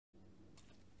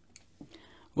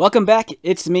Welcome back,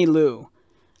 it's me, Lou.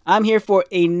 I'm here for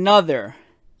another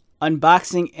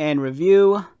unboxing and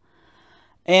review.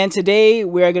 And today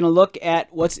we're going to look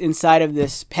at what's inside of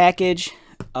this package,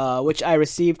 which I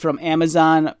received from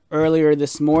Amazon earlier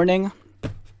this morning.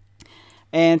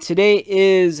 And today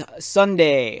is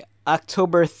Sunday,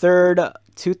 October 3rd,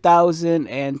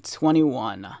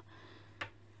 2021.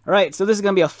 Alright, so this is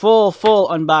going to be a full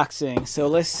unboxing. So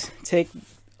let's take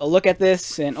a look at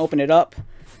this and open it up.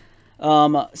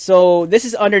 So this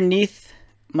is underneath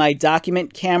my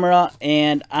document camera,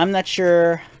 and I'm not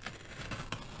sure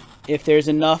if there's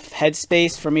enough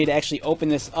headspace for me to actually open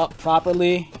this up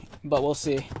properly, but we'll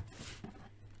see.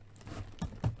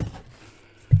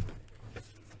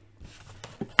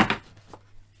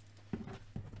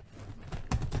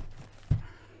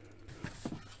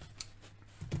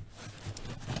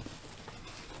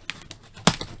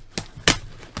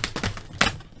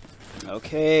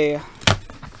 Okay.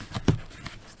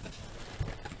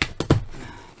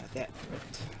 Got that.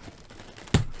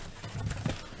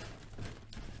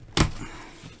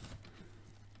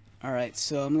 Alright,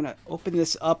 so I'm going to open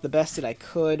this up the best that I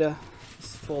could.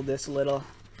 Just fold this a little.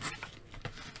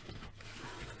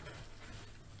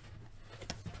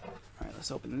 Alright,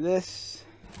 let's open this.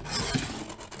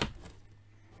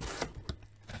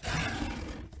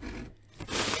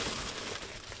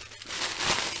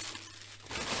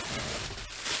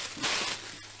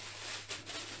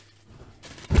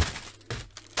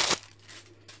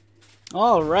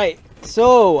 All right,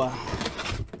 so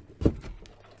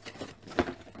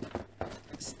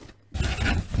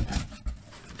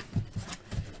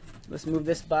let's move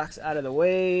this box out of the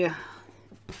way.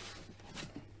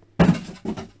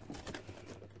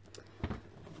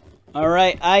 All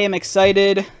right, I am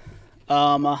excited.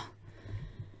 So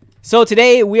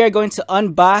today we are going to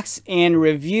unbox and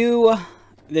review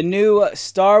the new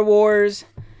Star Wars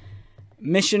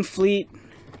Mission Fleet,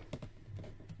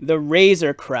 the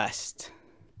Razor Crest,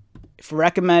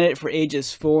 recommended for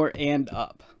ages 4 and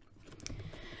up.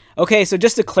 Okay, so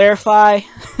just to clarify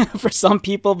for some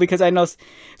people, because I know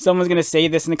someone's going to say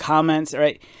this in the comments, all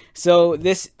right? So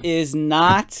this is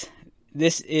not the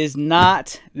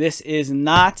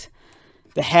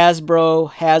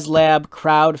Hasbro HasLab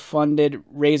crowd-funded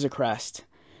Razor Crest.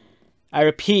 I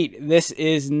repeat, this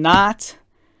is not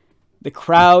the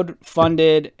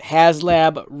crowd-funded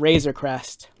HasLab Razor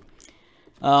Crest.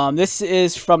 This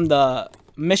is from the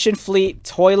Mission Fleet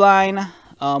toy line,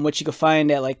 which you can find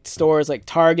at like stores like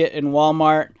Target and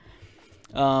Walmart.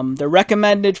 They're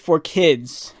recommended for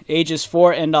kids ages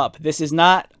 4 and up. This is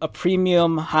not a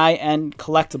premium high-end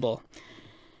collectible.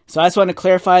 So I just want to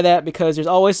clarify that, because there's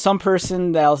always some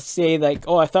person that'll say like,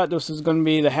 oh, I thought this was going to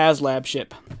be the HasLab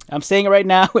ship. I'm saying it right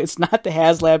now, it's not the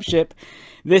HasLab ship.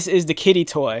 This is the kiddie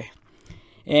toy.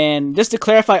 And just to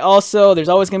clarify also, there's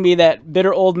always going to be that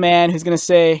bitter old man who's going to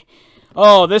say,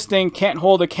 oh, this thing can't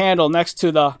hold a candle next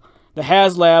to the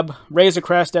HasLab Razor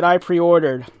Crest that I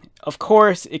pre-ordered. Of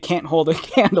course, it can't hold a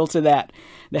candle to that.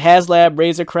 The HasLab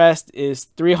Razor Crest is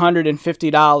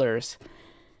 $350.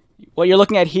 What you're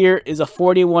looking at here is a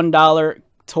 $41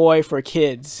 toy for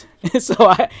kids. So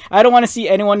I don't want to see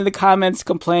anyone in the comments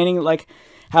complaining like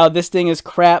how this thing is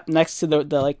crap next to the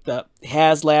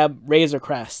HasLab Razor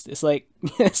Crest. It's like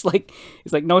it's like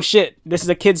no shit. This is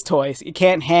a kid's toy. You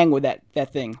can't hang with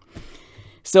that thing.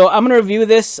 So I'm gonna review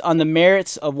this on the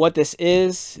merits of what this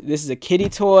is. This is a kiddie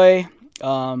toy.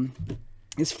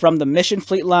 It's from the Mission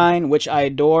Fleet line, which I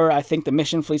adore. I think the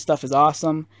Mission Fleet stuff is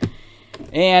awesome,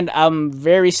 and I'm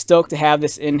very stoked to have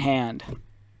this in hand.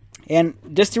 And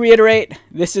just to reiterate,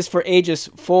 this is for ages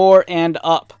 4 and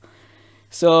up.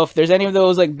 So if there's any of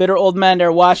those like bitter old men that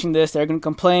are watching this, they're gonna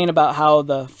complain about how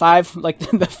the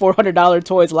 $400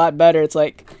 toy is a lot better. It's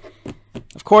like,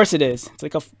 of course it is. It's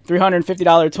like a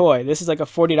 $350 toy. This is like a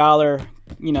 $40,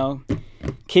 you know,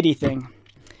 kiddie thing.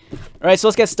 All right, so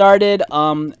let's get started.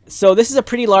 So this is a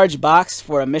pretty large box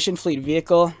for a Mission Fleet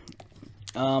vehicle.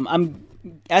 I'm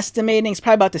estimating it's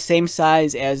probably about the same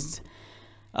size as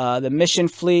the Mission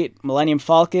Fleet Millennium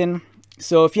Falcon.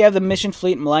 So if you have the Mission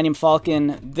Fleet Millennium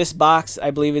Falcon, this box,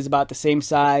 I believe, is about the same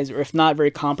size, or if not,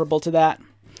 very comparable to that.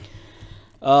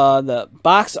 The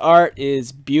box art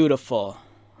is beautiful,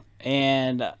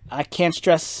 and I can't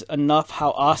stress enough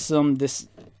how awesome this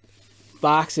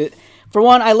box is. For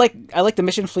one, I like the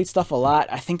Mission Fleet stuff a lot.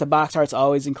 I think the box art's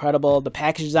always incredible. The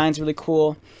package design's really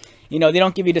cool. You know, they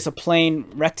don't give you just a plain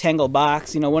rectangle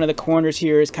box. You know, one of the corners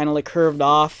here is kind of like curved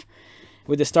off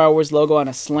with the Star Wars logo on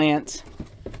a slant.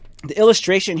 The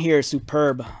illustration here is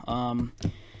superb.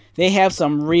 They have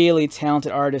some really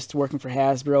talented artists working for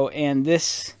Hasbro, and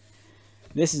this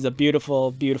is a beautiful,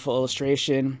 beautiful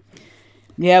illustration.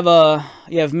 You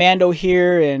have Mando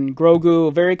here and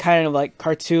Grogu, very kind of like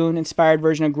cartoon inspired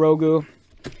version of Grogu.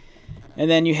 And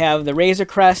then you have the Razor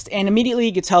Crest, and immediately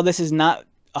you can tell this is not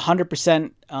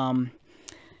 100%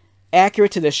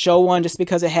 accurate to the show one, just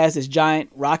because it has this giant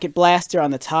rocket blaster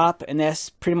on the top, and that's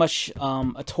pretty much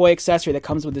a toy accessory that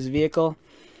comes with this vehicle.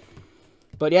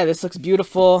 But yeah, this looks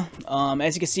beautiful.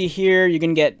 As you can see here, you're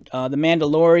gonna get the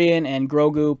Mandalorian and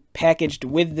Grogu packaged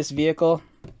with this vehicle.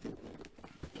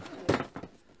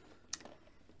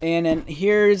 And then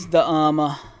here's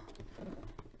the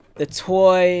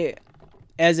toy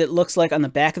as it looks like on the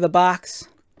back of the box.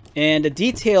 And the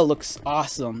detail looks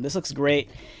awesome. This looks great.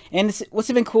 And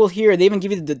what's even cool here, they even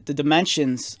give you the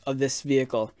dimensions of this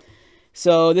vehicle.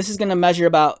 So this is going to measure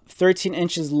about 13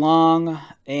 inches long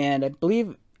and I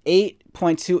believe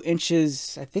 8.2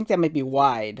 inches, I think that might be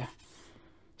wide.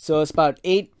 So it's about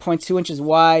 8.2 inches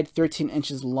wide, 13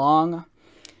 inches long.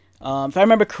 If I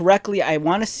remember correctly, I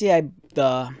want to say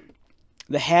the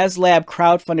HasLab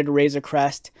crowdfunded Razor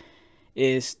Crest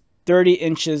is 30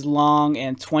 inches long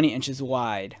and 20 inches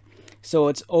wide. So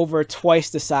it's over twice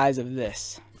the size of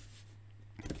this.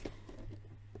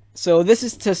 So this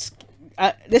is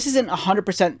this isn't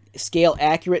 100% scale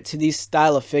accurate to these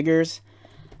style of figures.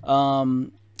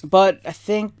 But I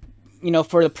think, you know,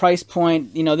 for the price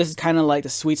point, you know, this is kind of like the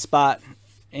sweet spot.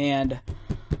 And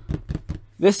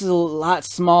this is a lot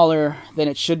smaller than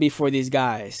it should be for these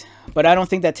guys. But I don't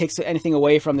think that takes anything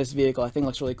away from this vehicle. I think it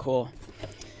looks really cool.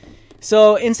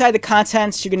 So inside the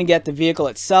contents, you're going to get the vehicle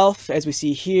itself. As we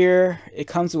see here, it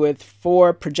comes with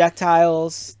 4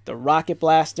 projectiles, the rocket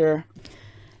blaster.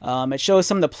 It shows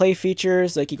some of the play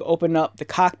features, like you can open up the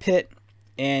cockpit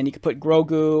and you can put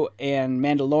Grogu and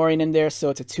Mandalorian in there, so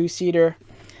it's a 2-seater.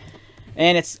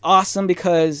 And it's awesome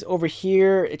because over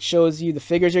here it shows you the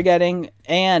figures you're getting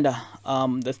and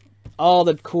all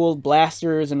the cool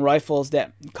blasters and rifles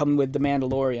that come with the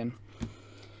Mandalorian.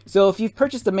 So if you've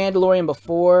purchased the Mandalorian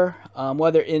before,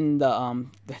 whether in the,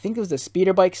 I think it was the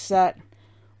speeder bike set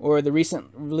or the recent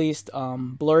released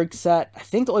Blurg set, I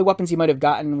think the only weapons you might have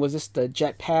gotten was just the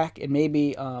jetpack and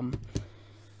maybe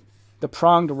the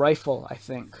pronged rifle, I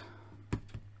think.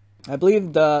 I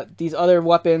believe these other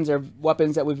weapons are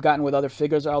weapons that we've gotten with other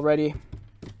figures already.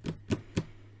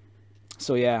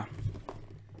 So yeah.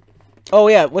 Oh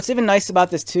yeah, what's even nice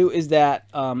about this too is that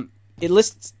it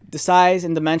lists the size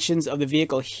and dimensions of the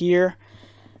vehicle here,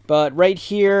 but right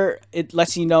here it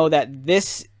lets you know that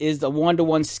this is the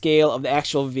 1-to-1 scale of the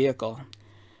actual vehicle.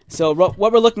 So what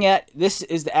we're looking at, this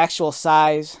is the actual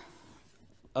size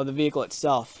of the vehicle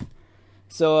itself.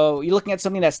 So you're looking at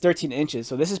something that's 13 inches,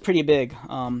 so this is pretty big,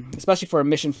 especially for a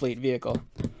mission fleet vehicle.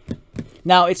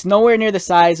 Now it's nowhere near the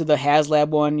size of the HasLab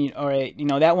one, or you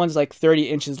know, that one's like 30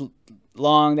 inches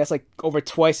long. That's like over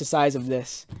twice the size of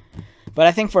this. But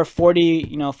I think for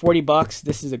 40 bucks,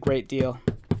 this is a great deal.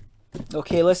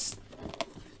 Okay, let's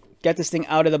get this thing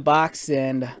out of the box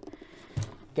and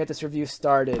get this review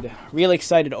started. Really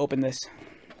excited to open this.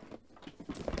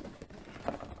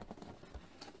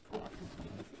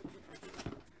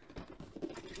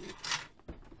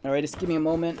 Alright, just give me a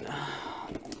moment.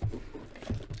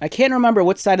 I can't remember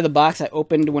what side of the box I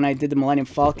opened when I did the Millennium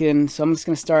Falcon, so I'm just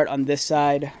going to start on this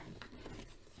side.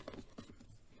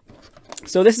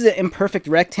 So this is an imperfect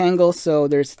rectangle, so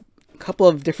there's a couple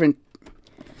of different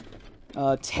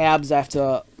tabs I have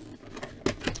to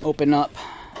open up.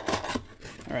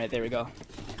 Alright, there we go.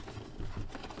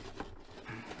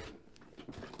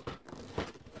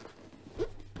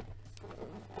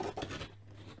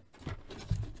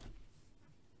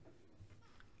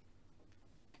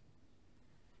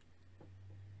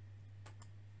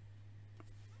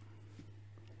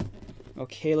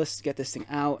 Okay, let's get this thing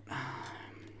out.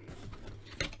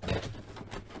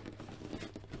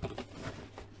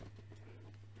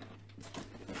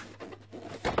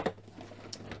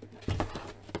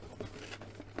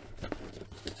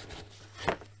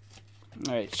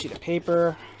 Alright, sheet of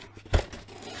paper.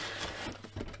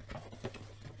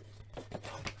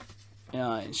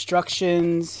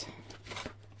 Instructions.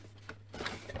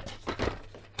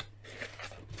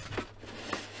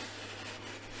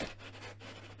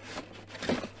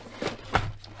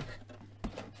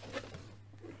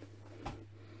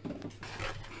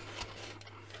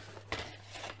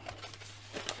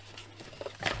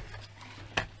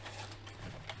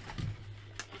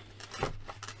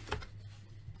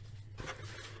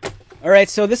 Alright,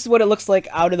 so this is what it looks like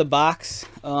out of the box.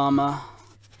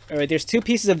 Alright, there's 2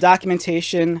 pieces of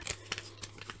documentation.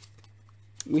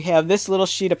 We have this little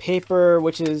sheet of paper,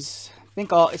 which is, I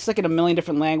think, it's like in a million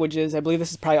different languages. I believe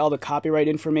this is probably all the copyright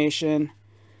information.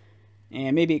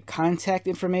 And maybe contact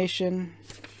information.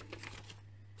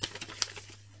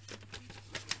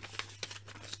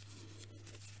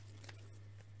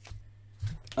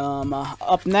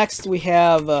 Up next we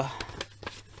have,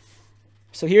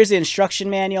 so here's the instruction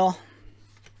manual.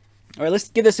 Alright, let's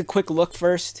give this a quick look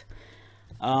first.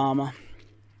 Okay,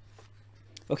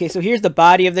 so here's the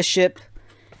body of the ship.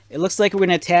 It looks like we're going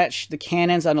to attach the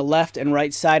cannons on the left and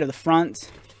right side of the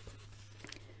front.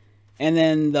 And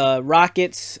then the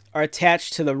rockets are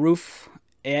attached to the roof.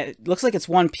 It looks like it's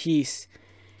one piece.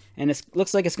 And it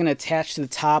looks like it's going to attach to the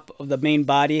top of the main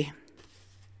body.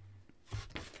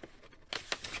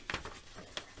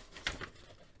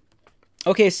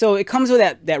 Okay, so it comes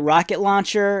with that rocket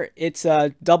launcher. It's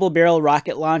a double barrel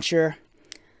rocket launcher.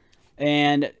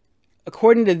 And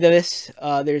according to this,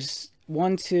 there's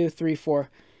 1, 2, 3, 4.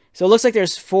 So it looks like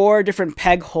there's 4 different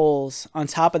peg holes on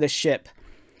top of the ship.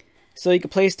 So you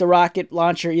can place the rocket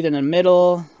launcher either in the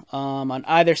middle, on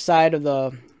either side of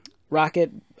the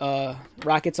rockets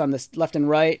on the left and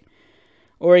right,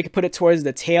 or you can put it towards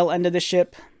the tail end of the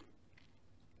ship.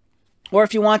 Or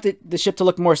if you want the ship to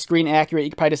look more screen accurate,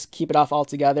 you can probably just keep it off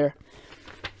altogether.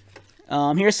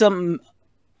 Here's some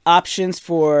options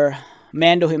for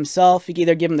Mando himself. You can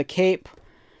either give him the cape,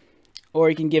 or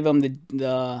you can give him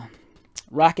the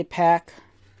rocket pack.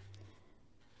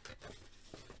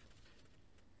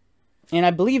 And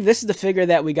I believe this is the figure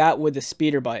that we got with the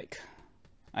speeder bike,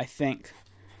 I think.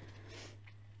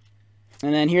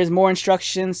 And then here's more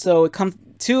instructions. So it comes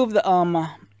 2 of the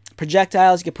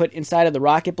projectiles you can put inside of the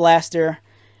rocket blaster,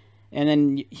 and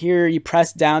then here you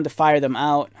press down to fire them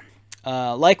out.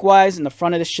 Likewise, in the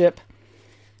front of the ship,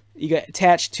 you can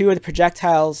attach 2 of the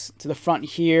projectiles to the front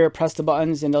here, press the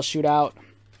buttons, and they'll shoot out.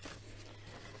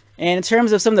 And in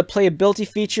terms of some of the playability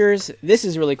features, this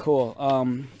is really cool.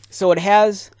 So it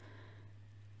has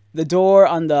the door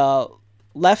on the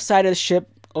left side of the ship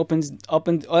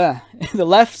the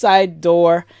left side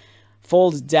door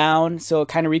folds down, so it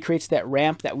kind of recreates that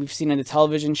ramp that we've seen in the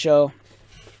television show.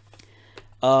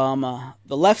 The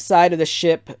left side of the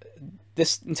ship,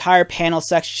 this entire panel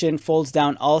section folds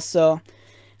down also,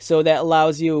 so that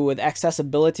allows you with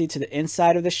accessibility to the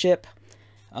inside of the ship.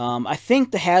 I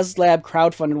think the HasLab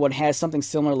crowdfunded one has something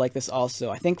similar like this also.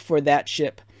 I think for that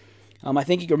ship, I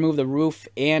think you can remove the roof,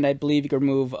 and I believe you can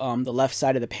remove the left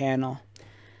side of the panel.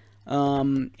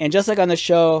 And just like on the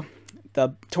show,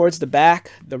 towards the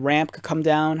back, the ramp could come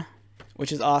down,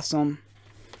 which is awesome.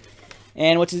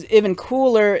 And what is even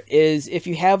cooler is if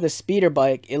you have the speeder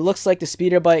bike, it looks like the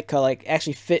speeder bike could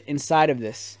actually fit inside of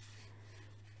this.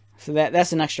 So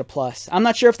that's an extra plus. I'm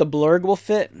not sure if the blurg will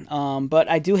fit, but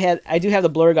I do have the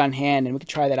blurg on hand, and we can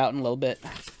try that out in a little bit.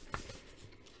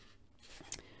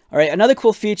 All right, another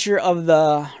cool feature of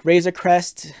the Razor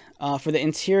Crest for the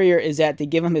interior is that they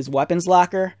give him his weapons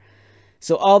locker.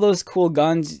 So all those cool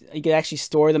guns, you can actually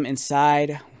store them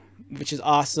inside, which is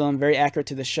awesome, very accurate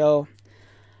to the show.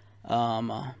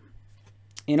 And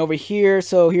over here,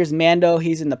 so here's Mando.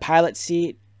 He's in the pilot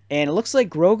seat, and it looks like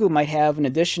Grogu might have an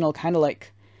additional kind of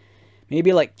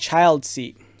maybe child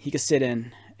seat he could sit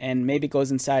in, and maybe it goes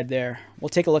inside there. We'll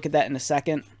take a look at that in a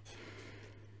second.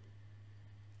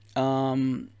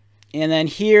 And then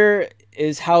here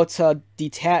is how to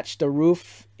detach the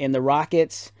roof and the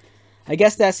rockets. I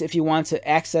guess that's if you want to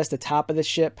access the top of the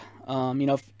ship.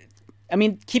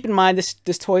 Keep in mind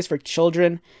this toy's for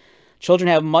children. Children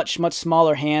have much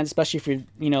smaller hands, especially if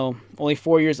you're only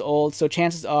 4 years old. So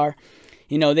chances are,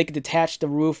 they could detach the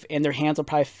roof and their hands will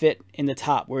probably fit in the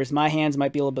top, whereas my hands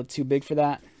might be a little bit too big for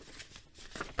that.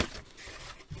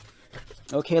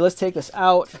 Okay, let's take this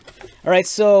out. All right,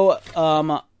 so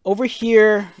over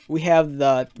here we have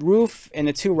the roof and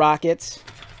the 2 rockets.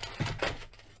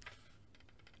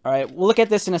 All right, we'll look at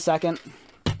this in a second.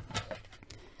 All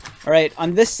right,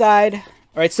 on this side.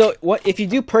 All right, so if you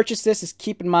do purchase this, just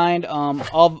keep in mind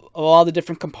all the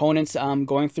different components I'm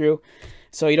going through,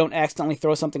 so you don't accidentally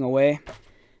throw something away.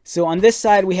 So on this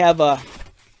side we have a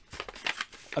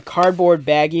cardboard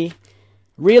baggie.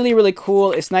 Really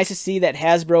cool. It's nice to see that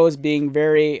Hasbro is being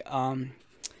very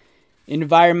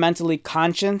environmentally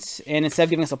conscious, and instead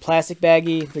of giving us a plastic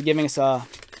baggie, they're giving us a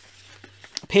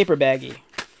paper baggie.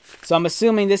 So I'm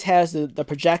assuming this has the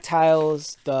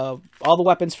projectiles, all the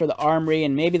weapons for the armory,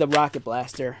 and maybe the rocket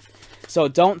blaster. So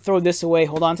don't throw this away.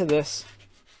 Hold on to this.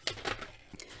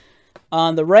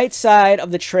 On the right side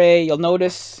of the tray, you'll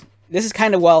notice this is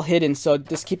kind of well hidden, so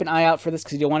just keep an eye out for this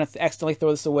because you don't want to accidentally throw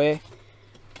this away.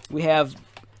 We have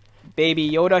Baby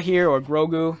Yoda here, or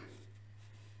Grogu.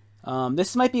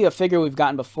 This might be a figure we've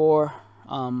gotten before.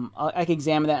 I can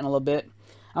examine that in a little bit.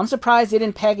 I'm surprised they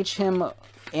didn't package him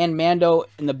and Mando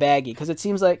in the baggie, because it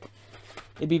seems like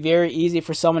it'd be very easy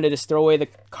for someone to just throw away the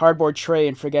cardboard tray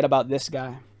and forget about this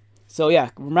guy. So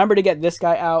yeah, remember to get this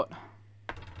guy out.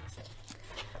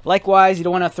 Likewise, you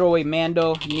don't want to throw away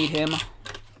Mando. You need him.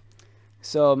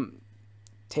 So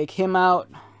take him out.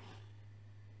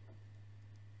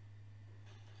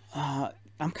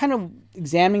 I'm kind of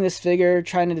examining this figure,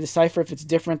 trying to decipher if it's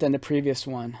different than the previous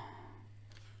one.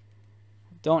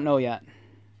 Don't know yet.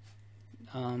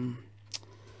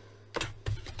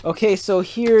 Okay, so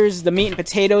here's the meat and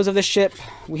potatoes of the ship.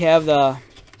 We have the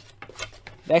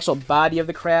actual body of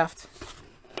the craft.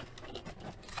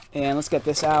 And let's get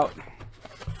this out.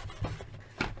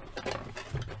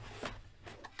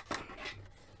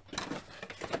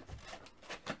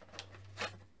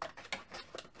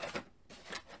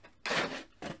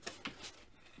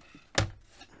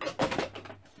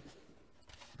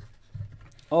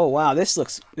 Oh wow, this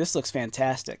looks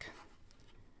fantastic.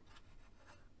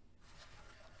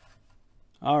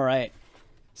 All right.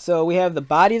 So we have the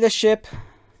body of the ship.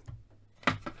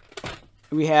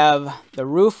 We have the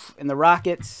roof and the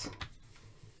rockets.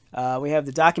 We have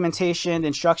the documentation, the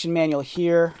instruction manual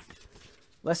here.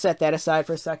 Let's set that aside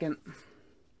for a second.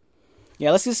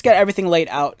 Yeah, let's just get everything laid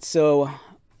out so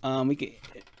we can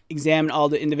examine all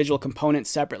the individual components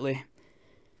separately.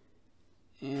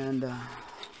 And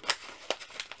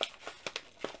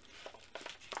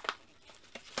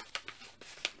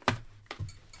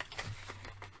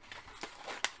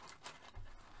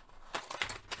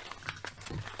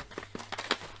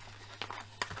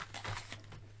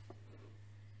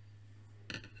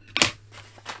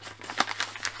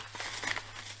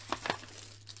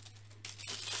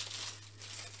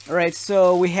all right,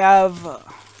 so we have, all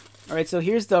right, so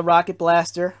here's the rocket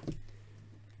blaster.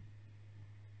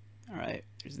 All right,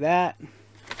 there's that.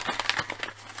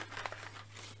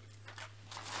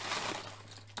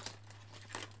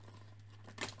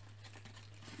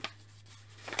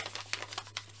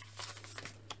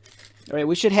 All right,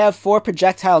 we should have 4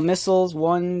 projectile missiles.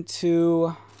 1,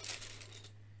 2,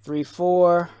 3,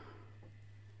 4.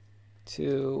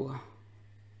 2,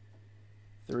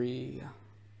 3,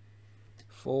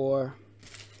 4.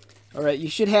 All right, you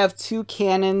should have 2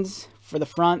 cannons for the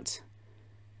front.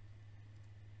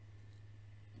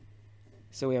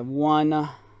 So we have 1,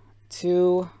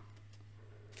 2.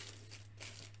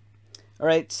 All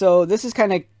right, so this is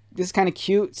kind of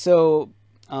cute. So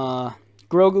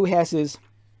Grogu has his.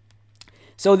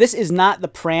 So this is not the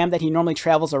pram that he normally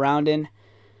travels around in.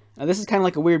 This is kind of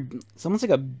like a weird. It's almost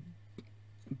like a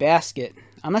basket.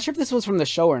 I'm not sure if this was from the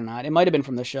show or not. It might have been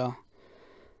from the show.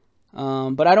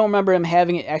 But I don't remember him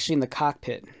having it actually in the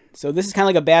cockpit. So this is kind of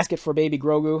like a basket for baby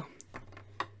Grogu.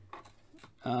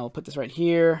 We'll put this right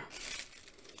here.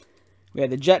 We have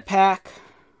the jetpack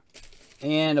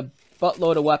and a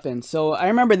buttload of weapons. So I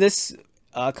remember this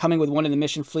coming with one of the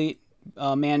Mission Fleet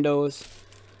Mandos.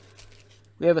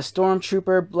 We have a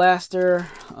Stormtrooper blaster.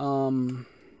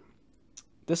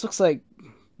 This looks like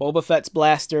Boba Fett's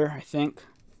blaster, I think.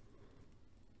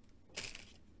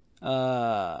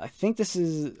 I think this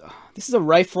is a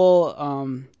rifle.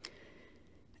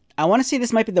 I want to say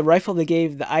this might be the rifle they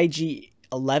gave the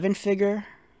IG-11 figure.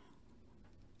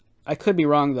 I could be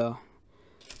wrong though.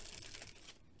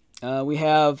 We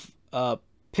have a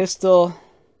pistol,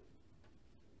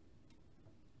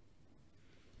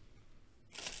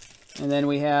 and then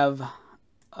we have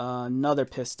another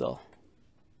pistol.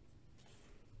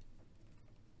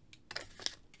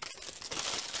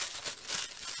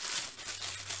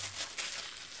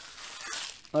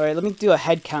 All right, let me do a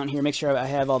head count here, make sure I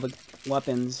have all the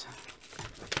weapons.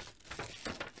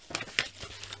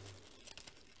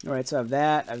 All right, so I have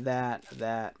that, I have that, I have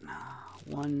that.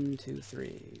 1, 2,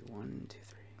 3. 1, 2,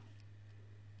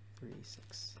 3. 3,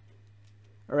 6.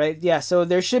 All right, yeah, so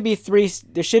there should be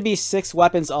 6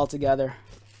 weapons altogether.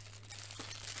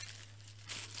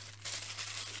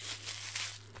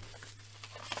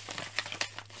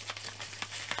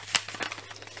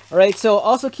 All right, so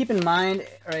also keep in mind,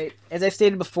 all right, as I've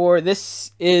stated before,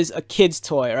 this is a kid's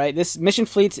toy, all right? This Mission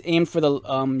Fleet's aimed for the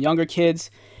younger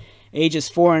kids, ages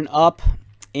 4 and up.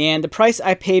 And the price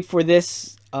I paid for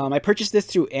this, I purchased this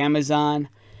through Amazon.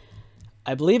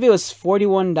 I believe it was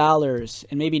 $41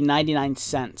 and maybe 99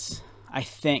 cents, I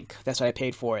think. That's what I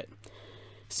paid for it.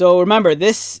 So remember,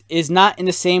 this is not in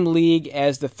the same league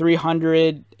as the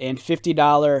 $350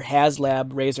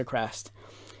 HasLab Razor Crest.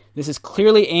 This is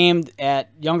clearly aimed at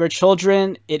younger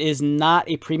children. It is not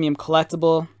a premium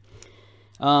collectible.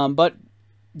 But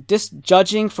just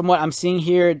judging from what I'm seeing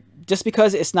here, just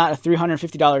because it's not a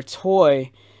 $350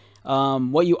 toy,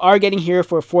 what you are getting here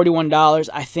for $41,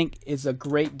 I think is a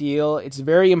great deal. It's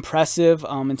very impressive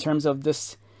in terms of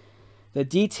the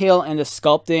detail and the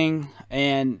sculpting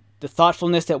and the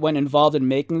thoughtfulness that went involved in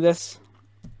making this.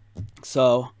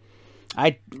 So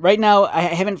Right now I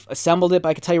haven't assembled it, but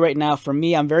I can tell you right now, for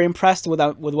me, I'm very impressed with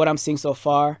what I'm seeing so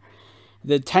far.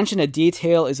 The attention to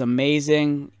detail is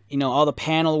amazing. You know, all the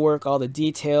panel work, all the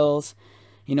details,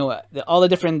 you know, all the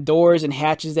different doors and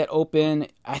hatches that open.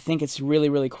 I think it's really,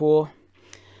 really cool.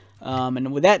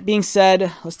 And with that being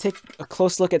said, let's take a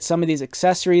close look at some of these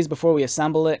accessories before we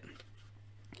assemble it.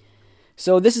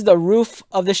 So this is the roof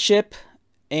of the ship,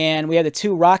 and we have the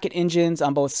 2 rocket engines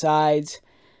on both sides.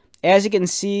 As you can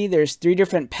see, there's 3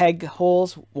 different peg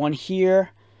holes, one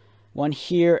here,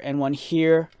 and one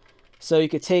here. So you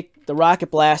could take the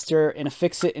rocket blaster and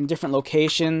affix it in different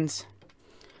locations.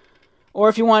 Or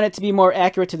if you want it to be more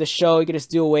accurate to the show, you could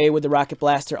just do away with the rocket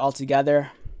blaster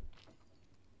altogether.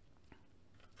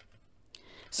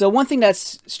 So one thing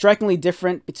that's strikingly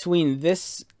different between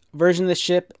this version of the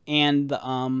ship and the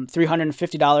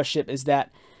 $350 ship is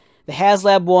that the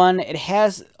HasLab one, it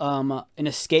has an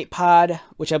escape pod,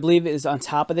 which I believe is on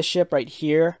top of the ship right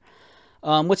here.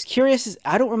 What's curious is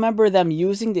I don't remember them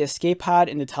using the escape pod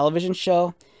in the television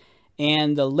show,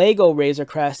 and the Lego Razor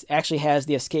Crest actually has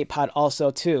the escape pod also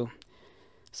too.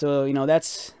 So, you know,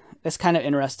 that's kind of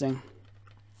interesting.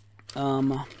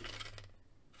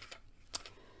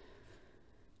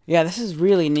 Yeah, this is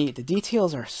really neat. The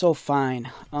details are so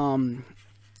fine.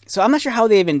 So I'm not sure how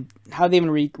they even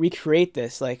recreate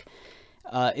this. Like,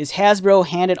 is Hasbro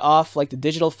handed off like the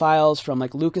digital files from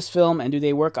like Lucasfilm, and do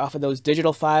they work off of those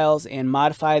digital files and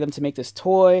modify them to make this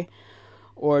toy?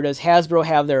 Or does Hasbro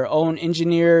have their own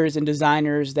engineers and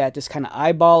designers that just kind of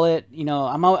eyeball it? You know,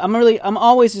 I'm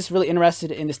always just really interested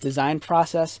in this design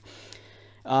process.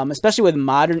 Especially with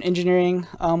modern engineering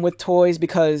with toys,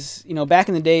 because, you know, back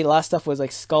in the day, a lot of stuff was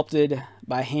like sculpted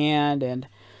by hand,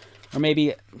 or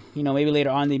maybe, you know, maybe later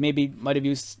on they might have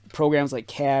used programs like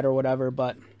CAD or whatever,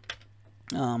 but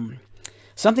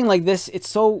something like this, it's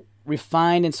so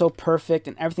refined and so perfect,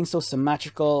 and everything's so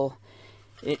symmetrical.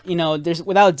 You know, there's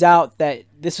without doubt that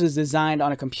this was designed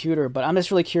on a computer, but I'm just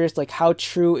really curious, like, how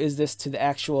true is this to the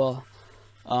actual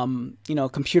you know,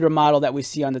 computer model that we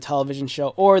see on the television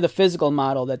show, or the physical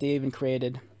model that they even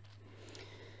created.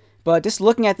 But just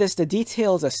looking at this, the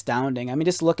detail is astounding. I mean,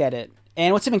 just look at it.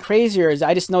 And what's even crazier is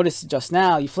I just noticed just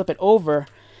now, you flip it over,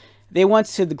 they went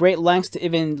to the great lengths to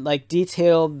even like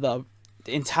detail the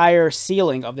entire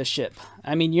ceiling of the ship.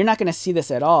 I mean, you're not going to see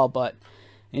this at all, but,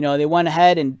 you know, they went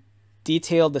ahead and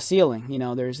detailed the ceiling. You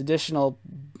know, there's additional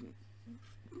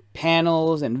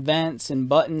panels and vents and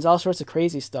buttons, all sorts of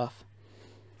crazy stuff.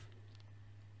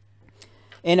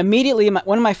 And immediately,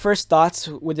 one of my first thoughts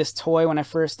with this toy when I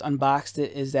first unboxed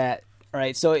it is that, all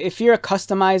right, so if you're a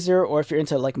customizer, or if you're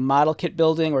into like model kit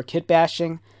building or kit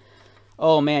bashing,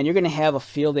 oh man, you're going to have a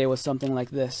field day with something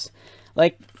like this.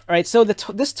 Like, all right, so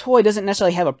this toy doesn't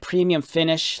necessarily have a premium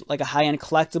finish, like a high-end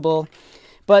collectible,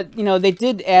 but, you know, they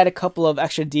did add a couple of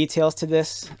extra details to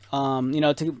this, you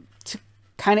know, to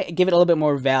kind of give it a little bit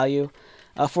more value.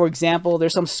 For example,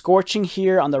 there's some scorching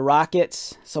here on the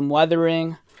rockets, some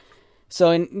weathering.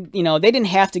 So, you know, they didn't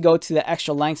have to go to the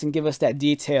extra lengths and give us that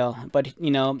detail, but, you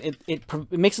know,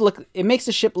 it makes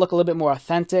the ship look a little bit more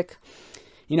authentic,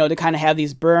 you know, to kind of have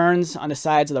these burns on the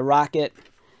sides of the rocket.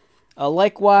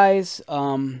 Likewise,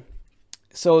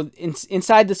 so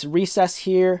inside this recess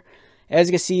here, as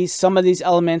you can see, some of these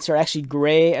elements are actually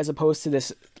gray as opposed to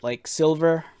this like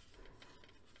silver.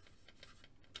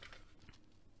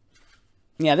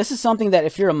 Yeah, this is something that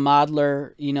if you're a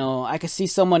modeler, you know, I could see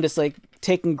someone just like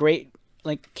taking great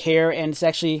like care, and it's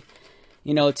actually,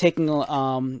 you know, taking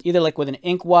either like with an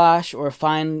ink wash or a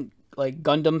fine like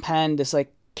Gundam pen, just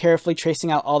like carefully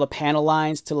tracing out all the panel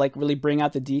lines to like really bring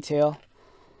out the detail.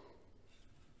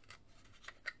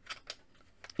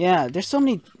 Yeah, there's so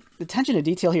many, the attention to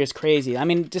detail here is crazy. I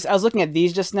mean, just I was looking at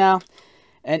these just now,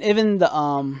 and even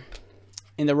the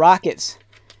in the rockets,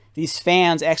 these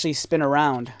fans actually spin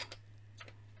around.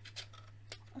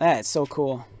 That's so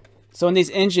cool. So in these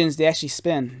engines, they actually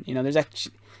spin. You know, there's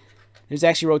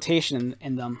actually rotation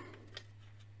in them.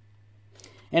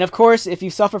 And of course, if you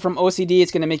suffer from OCD,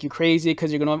 it's going to make you crazy,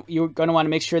 because you're going to want to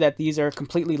make sure that these are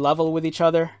completely level with each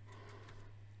other.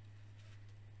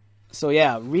 So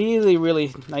yeah, really,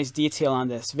 really nice detail on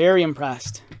this. Very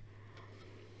impressed.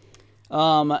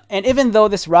 And even though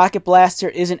this rocket blaster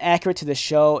isn't accurate to the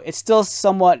show, it still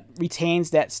somewhat retains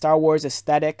that Star Wars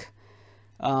aesthetic.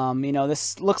 You know,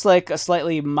 this looks like a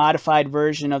slightly modified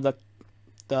version of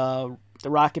the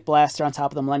rocket blaster on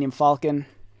top of the Millennium Falcon.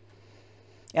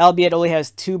 Albeit it only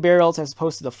has 2 barrels as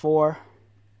opposed to the 4.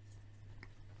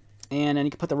 And then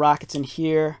you can put the rockets in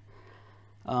here.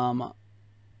 Yeah,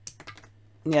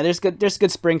 there's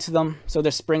good spring to them, so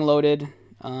they're spring loaded,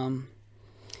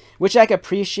 which I can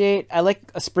appreciate. I like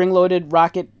a spring loaded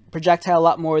rocket projectile a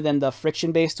lot more than the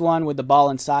friction-based one with the ball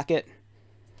and socket.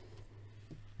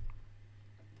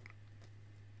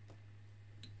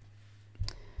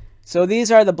 So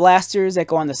these are the blasters that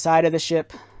go on the side of the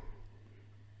ship.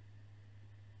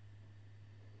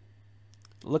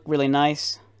 Look really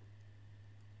nice.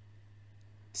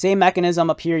 Same mechanism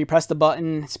up here. You press the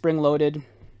button, spring-loaded.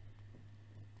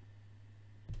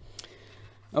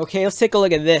 Okay, let's take a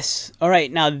look at this. All right,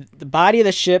 now the body of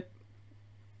the ship,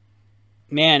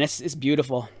 man, it's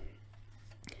beautiful.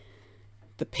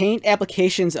 The paint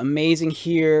application's amazing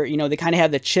here. You know, they kind of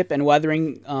have the chip and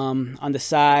weathering on the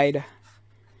side.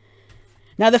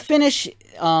 Now the finish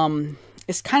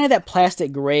is kind of that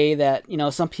plastic gray that, you know,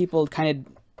 some people kind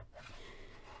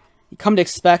of come to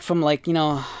expect from, like, you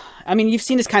know, I mean, you've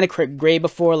seen this kind of gray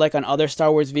before, like on other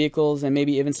Star Wars vehicles and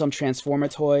maybe even some Transformer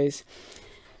toys.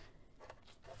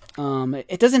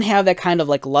 It doesn't have that kind of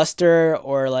like luster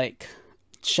or like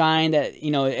shine that,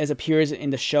 you know, as appears in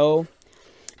the show.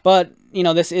 But, you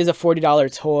know, this is a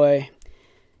 $40 toy.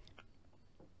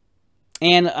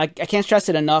 And I can't stress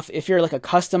it enough. If you're like a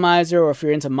customizer or if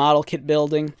you're into model kit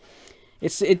building,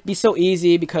 it'd be so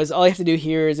easy, because all you have to do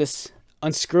here is just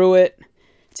unscrew it,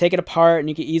 take it apart, and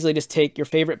you can easily just take your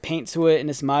favorite paint to it and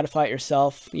just modify it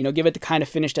yourself. You know, give it the kind of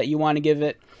finish that you want to give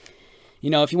it. You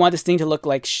know, if you want this thing to look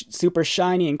like super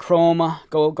shiny and chrome,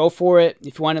 go for it.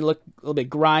 If you want it to look a little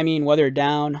bit grimy and weathered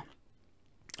down,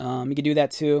 you can do that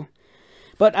too.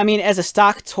 But, I mean, as a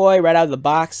stock toy right out of the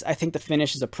box, I think the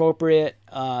finish is appropriate,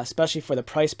 especially for the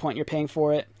price point you're paying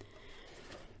for it.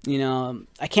 You know,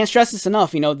 I can't stress this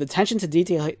enough. You know, the attention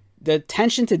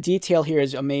to detail here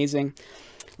is amazing.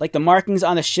 Like the markings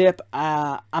on the ship,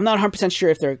 I'm not 100% sure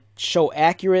if they're show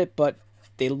accurate, but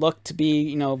they look to be,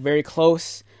 you know, very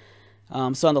close.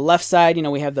 So on the left side, you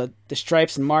know, we have the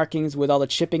stripes and markings with all the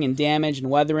chipping and damage and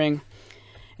weathering.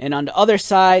 And on the other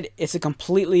side, it's a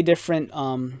completely different,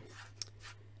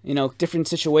 you know, different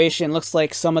situation. Looks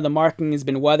like some of the marking has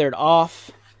been weathered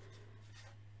off.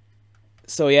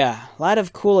 So yeah, a lot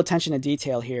of cool attention to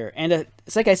detail here. And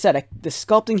it's like I said, the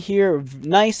sculpting here,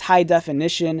 nice high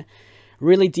definition,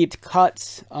 really deep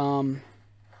cuts. The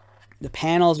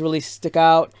panels really stick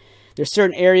out. There's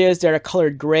certain areas that are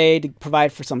colored gray to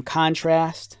provide for some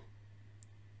contrast.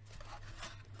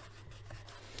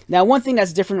 Now, one thing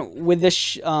that's different with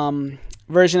this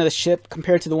version of the ship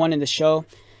compared to the one in the show.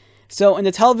 So in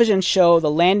the television show, the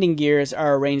landing gears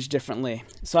are arranged differently.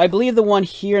 So I believe the one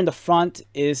here in the front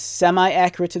is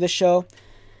semi-accurate to the show.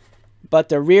 But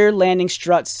the rear landing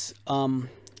struts,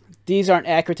 these aren't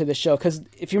accurate to the show. Because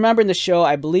if you remember in the show,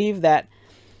 I believe that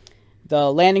the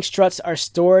landing struts are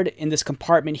stored in this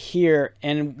compartment here,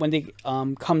 and when they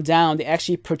come down, they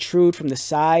actually protrude from the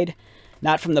side,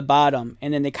 not from the bottom,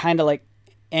 and then they kind of like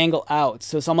angle out.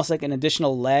 So it's almost like an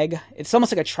additional leg. It's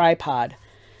almost like a tripod.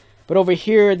 But over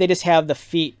here, they just have the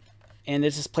feet, and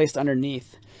it's just placed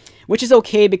underneath, which is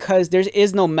okay because there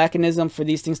is no mechanism for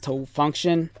these things to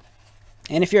function.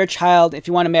 And if you're a child, if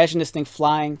you want to imagine this thing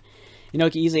flying, you know,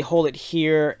 you can easily hold it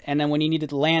here, and then when you need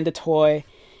to land a toy,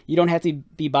 you don't have to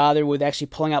be bothered with actually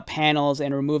pulling out panels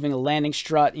and removing a landing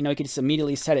strut. You know, you can just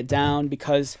immediately set it down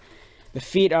because the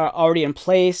feet are already in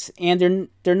place, and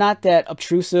they're not that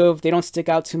obtrusive. They don't stick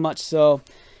out too much. So,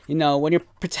 you know, when you're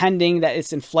pretending that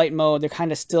it's in flight mode, they're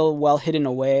kind of still well hidden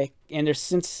away. And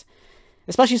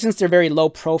especially since they're very low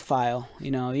profile,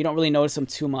 you know, you don't really notice them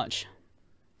too much.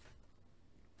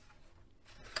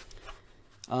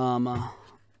 The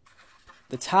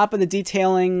top of the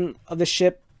detailing of the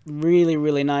ship, really,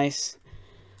 really nice.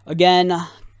 Again,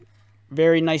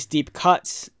 very nice deep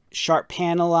cuts, sharp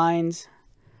panel lines.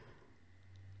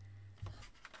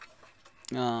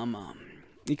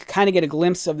 You can kind of get a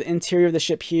glimpse of the interior of the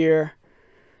ship here.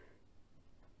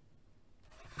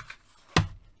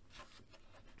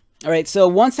 Alright, so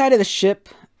one side of the ship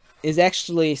is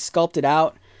actually sculpted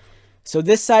out. So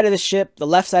this side of the ship, the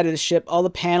left side of the ship, all the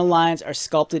panel lines are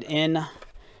sculpted in.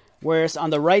 Whereas on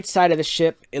the right side of the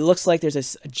ship, it looks like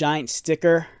there's a giant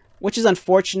sticker, which is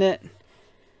unfortunate.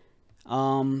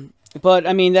 But,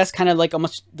 I mean, that's kind of like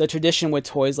almost the tradition with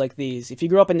toys like these. If you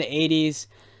grew up in the 80s,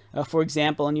 for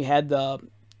example, and you had the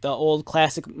old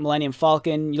classic Millennium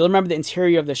Falcon, you'll remember the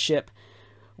interior of the ship,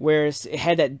 whereas it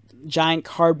had that giant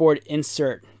cardboard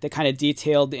insert that kind of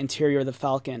detailed the interior of the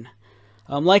Falcon.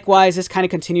 Likewise, this kind of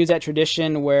continues that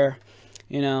tradition where,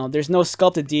 you know, there's no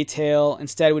sculpted detail.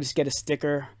 Instead, we just get a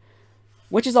sticker,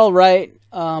 which is all right.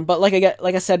 But like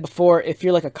I said before, if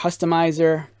you're like a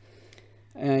customizer,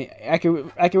 I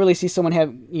could really see someone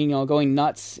going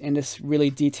nuts and just really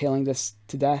detailing this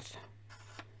to death.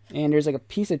 And there's like a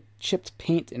piece of chipped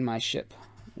paint in my ship.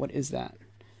 What is that?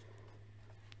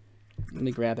 Let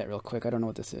me grab that real quick. I don't know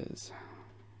what this is.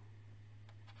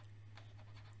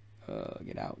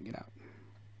 Get out, get out.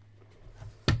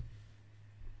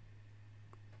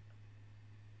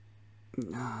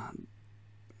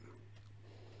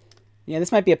 Yeah,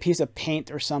 this might be a piece of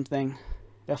paint or something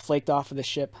that flaked off of the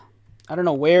ship. I don't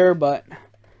know where, but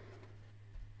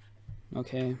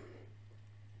okay.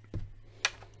 All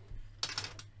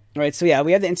right, so yeah,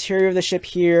 we have the interior of the ship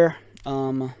here.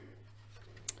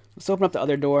 Let's open up the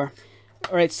other door.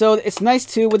 All right, so it's nice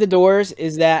too with the doors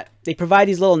is that they provide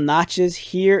these little notches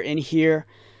here and here,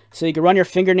 so you can run your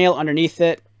fingernail underneath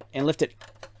it and lift it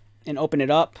and open it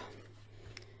up.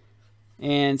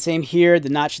 And same here, the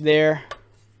notch there.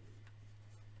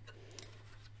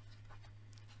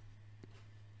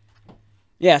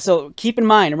 Yeah, so keep in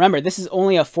mind, remember, this is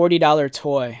only a $40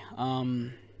 toy.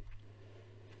 And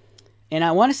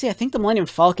I want to say, I think the Millennium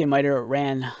Falcon might have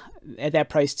ran at that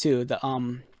price too, the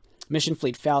Mission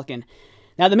Fleet Falcon.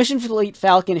 Now, the Mission Fleet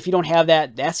Falcon, if you don't have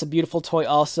that, that's a beautiful toy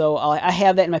also. I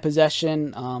have that in my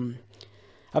possession.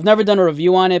 I've never done a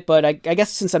review on it, but I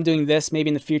guess since I'm doing this, maybe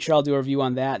in the future I'll do a review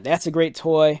on that. That's a great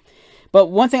toy. But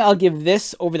one thing I'll give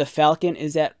this over the Falcon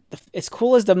is that as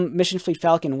cool as the Mission Fleet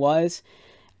Falcon was,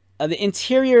 the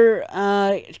interior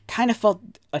kind of felt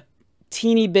a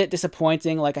teeny bit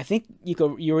disappointing. Like, I think you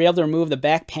were able to remove the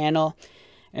back panel,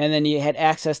 and then you had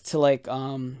access to, like,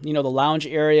 you know, the lounge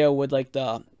area with, like,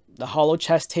 the hollow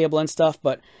chest table and stuff.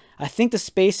 But I think the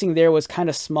spacing there was kind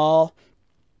of small.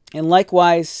 And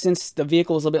likewise, since the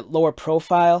vehicle was a little bit lower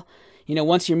profile, you know,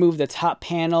 once you remove the top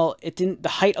panel, the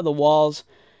height of the walls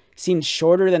seemed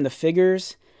shorter than the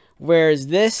figures. Whereas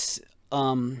this,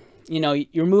 you know, you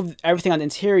remove everything on the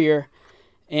interior,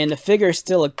 and the figure is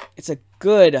still it's a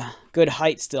good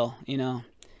height still. You know,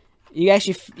 you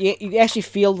actually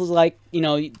feel like, you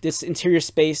know, this interior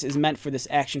space is meant for this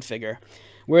action figure.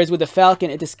 Whereas with the Falcon,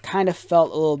 it just kind of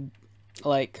felt a little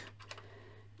like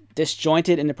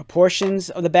disjointed in the proportions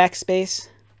of the back space,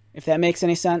 if that makes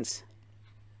any sense.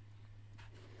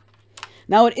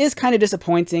 Now, it is kind of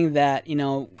disappointing that, you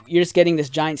know, you're just getting this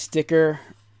giant sticker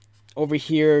over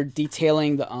here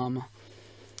detailing the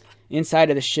inside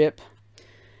of the ship.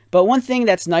 But one thing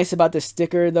that's nice about this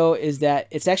sticker, though, is that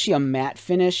it's actually a matte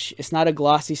finish. It's not a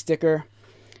glossy sticker.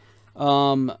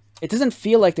 It doesn't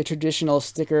feel like the traditional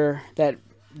sticker that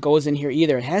goes in here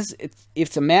either.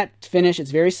 It's a matte finish.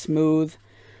 It's very smooth.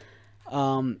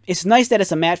 It's nice that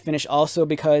it's a matte finish also,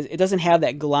 because it doesn't have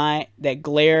that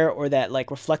glare or that,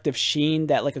 like, reflective sheen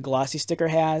that, like, a glossy sticker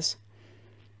has.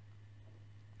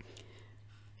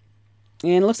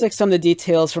 And it looks like some of the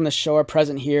details from the show are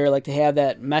present here. Like, they have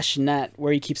that mesh net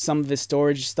where you keep some of his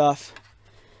storage stuff.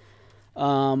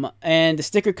 And the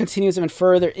sticker continues even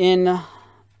further in,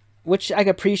 which I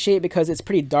appreciate because it's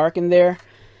pretty dark in there.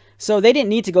 So they didn't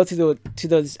need to go to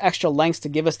those extra lengths to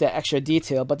give us that extra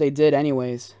detail, but they did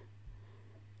anyways.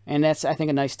 And that's, I think,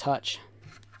 a nice touch.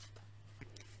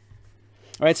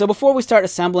 Alright, so before we start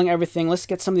assembling everything, let's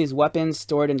get some of these weapons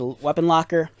stored in the weapon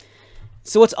locker.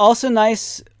 So what's also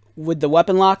nice with the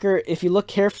weapon locker, if you look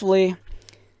carefully,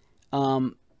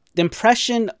 the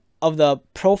impression of the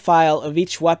profile of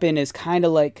each weapon is kind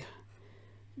of like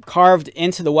carved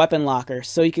into the weapon locker.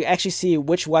 So you can actually see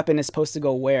which weapon is supposed to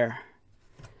go where.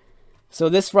 So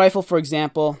this rifle, for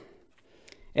example,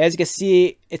 as you can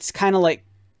see, it's kind of like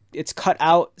it's cut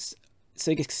out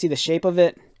so you can see the shape of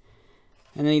it.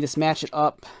 And then you just match it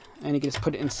up and you can just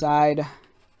put it inside.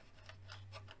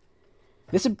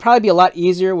 This would probably be a lot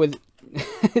easier with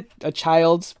a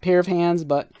child's pair of hands,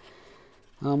 but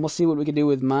we'll see what we can do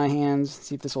with my hands,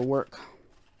 see if this will work.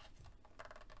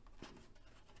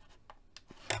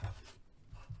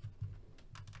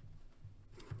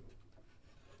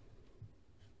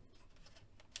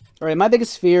 Alright, my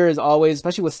biggest fear is always,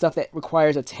 especially with stuff that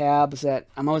requires a tab, is that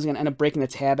I'm always going to end up breaking the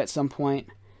tab at some point.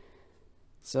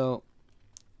 So,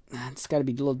 it's got to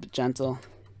be a little bit gentle.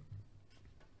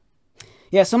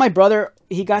 Yeah, so my brother,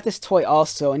 he got this toy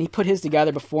also, and he put his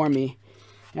together before me.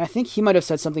 And I think he might have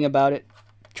said something about it.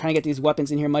 Trying to get these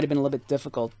weapons in here might have been a little bit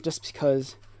difficult, just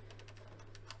because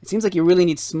it seems like you really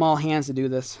need small hands to do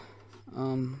this.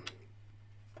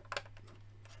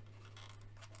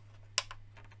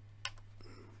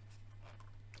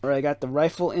 Alright, I got the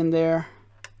rifle in there.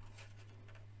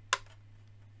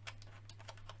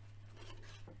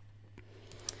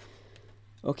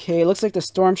 Okay, it looks like the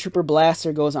Stormtrooper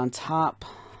blaster goes on top.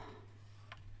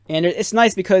 And it's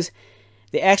nice because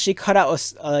they actually cut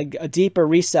out a deeper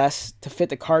recess to fit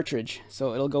the cartridge,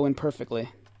 so it'll go in perfectly.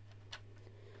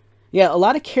 Yeah, a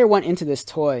lot of care went into this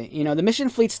toy. You know, the Mission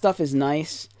Fleet stuff is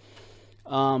nice.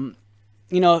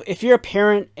 You know, if you're a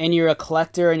parent and you're a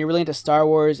collector and you're really into Star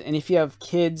Wars, and if you have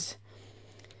kids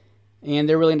and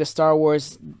they're really into Star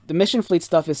Wars. The Mission Fleet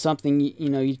stuff is something, you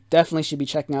know, you definitely should be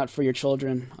checking out for your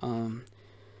children.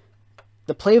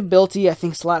 The playability, I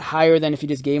think, is a lot higher than if you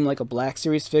just gave them like a Black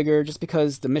Series figure, just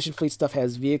because the Mission Fleet stuff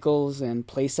has vehicles and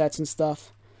play sets and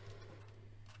stuff.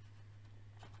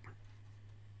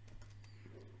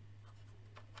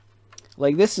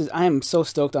 Like this is, I am so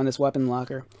stoked on this weapon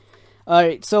locker. All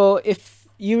right, so if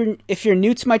you're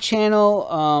new to my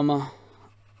channel,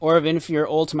 or even if you're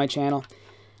old to my channel,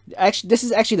 actually this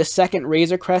is actually the second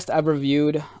Razor Crest I've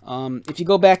reviewed. If you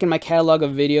go back in my catalog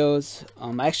of videos,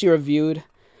 I actually reviewed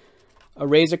a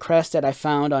Razor Crest that I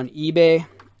found on eBay.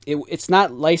 It's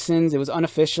not licensed, it was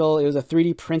unofficial, it was a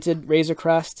 3D printed Razor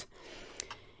Crest.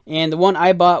 And the one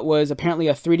I bought was apparently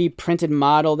a 3D printed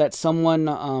model that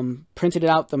someone printed it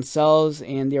out themselves,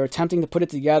 and they were attempting to put it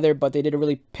together, but they did a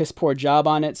really piss poor job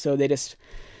on it, so they just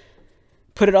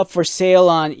put it up for sale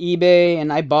on eBay,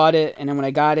 and I bought it, and then when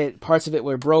I got it, parts of it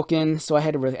were broken, so I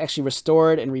had to actually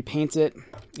restore it and repaint it.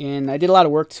 And I did a lot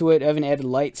of work to it. I even added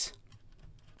lights.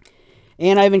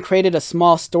 And I even created a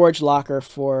small storage locker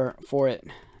for it.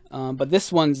 But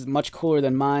this one's much cooler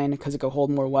than mine because it could hold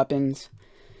more weapons.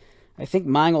 I think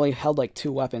mine only held like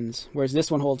 2 weapons, whereas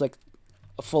this one holds like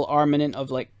a full armament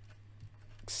of like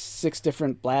 6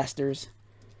 different blasters.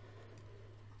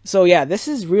 So yeah, this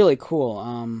is really cool.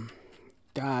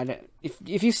 God,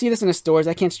 if you see this in the stores,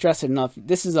 I can't stress it enough.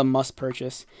 This is a must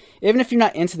purchase. Even if you're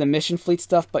not into the Mission Fleet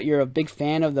stuff, but you're a big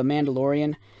fan of the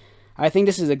Mandalorian, I think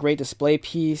this is a great display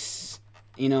piece.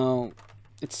 You know,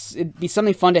 it'd be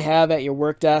something fun to have at your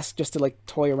work desk just to like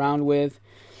toy around with.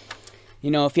 You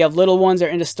know, if you have little ones that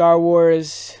are into Star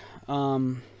Wars, I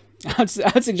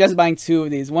would suggest buying 2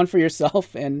 of these. One for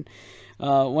yourself and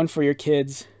one for your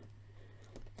kids.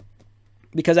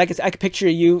 Because I could picture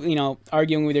you, you know,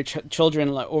 arguing with your children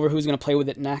over who's going to play with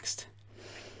it next.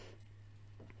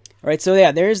 All right, so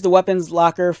yeah, there's the weapons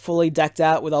locker fully decked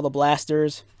out with all the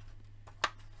blasters.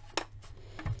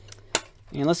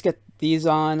 And let's get these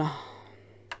on.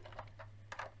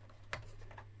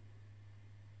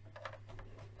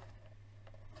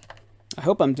 I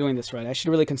hope I'm doing this right. I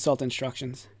should really consult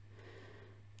instructions.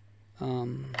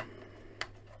 All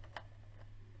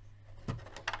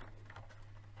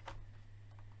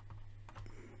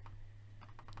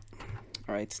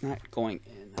right, it's not going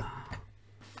in.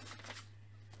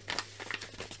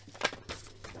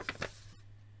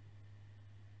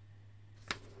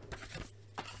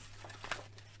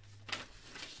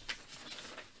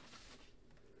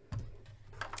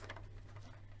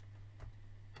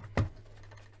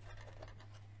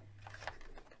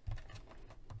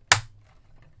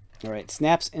 All right,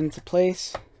 snaps into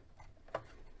place.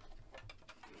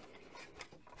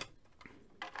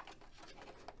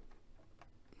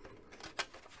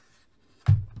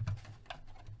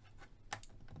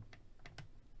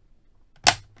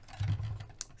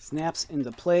 Snaps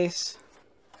into place.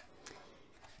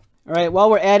 All right, while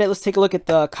we're at it, let's take a look at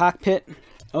the cockpit.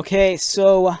 Okay,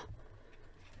 so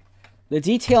the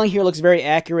detailing here looks very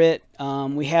accurate.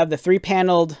 We have the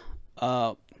 3-paneled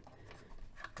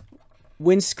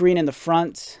windscreen in the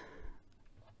front,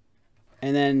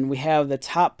 and then we have the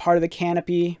top part of the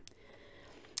canopy,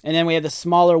 and then we have the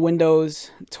smaller windows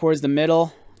towards the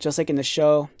middle, just like in the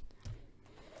show.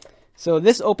 So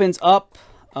this opens up.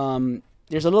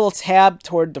 There's a little tab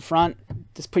toward the front.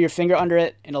 Just put your finger under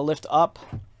it and it'll lift up.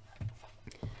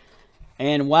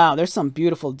 And wow, there's some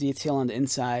beautiful detail on the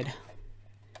inside.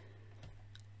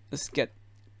 Let's get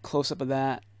close up of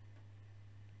that.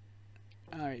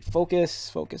 All right, focus,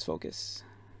 focus, focus.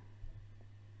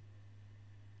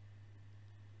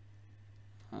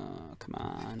 Come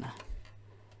on. All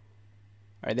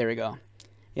right, there we go.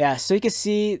 Yeah, so you can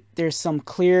see there's some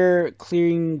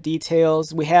clearing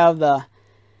details. We have the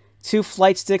 2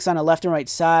 flight sticks on the left and right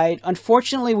side.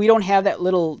 Unfortunately, we don't have that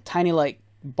little tiny like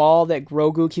ball that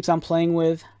Grogu keeps on playing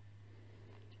with.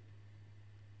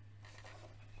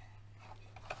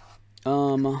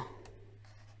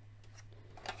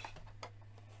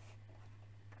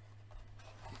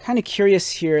 Kind of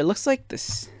curious here. It looks like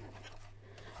this.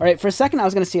 All right, for a second I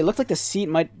was gonna say it looked like the seat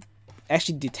might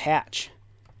actually detach.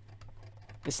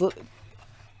 I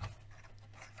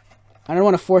don't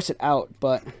want to force it out,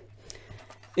 but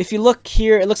if you look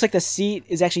here, it looks like the seat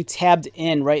is actually tabbed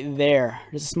in right there.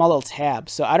 There's a small little tab.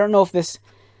 So I don't know if this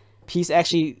piece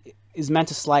actually is meant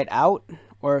to slide out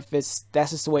or if that's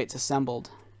just the way it's assembled.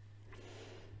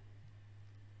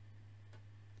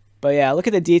 But yeah, look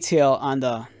at the detail on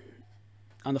the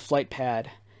flight pad.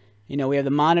 You know, we have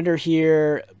the monitor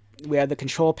here, we have the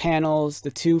control panels, the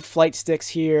 2 flight sticks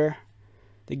here,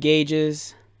 the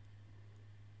gauges,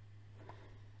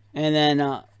 and then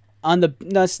on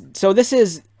the so this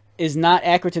is is not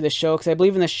accurate to the show, because I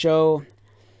believe in the show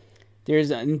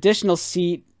there's an additional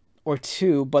seat or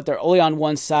two, but they're only on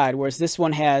one side, whereas this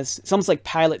one has, it's almost like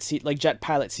pilot seat, like jet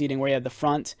pilot seating, where you have the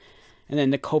front and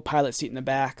then the co-pilot seat in the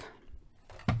back.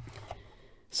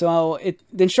 So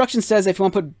the instruction says if you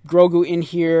want to put Grogu in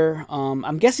here,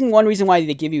 I'm guessing one reason why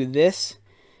they give you this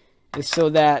is so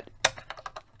that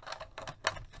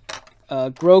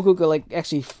Grogu could like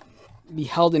actually be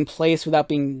held in place without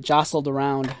being jostled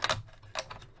around.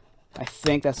 I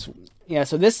think that's, yeah,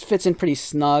 so this fits in pretty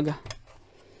snug.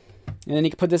 And then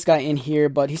you can put this guy in here,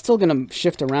 but he's still going to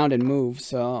shift around and move,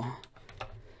 so.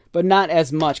 But not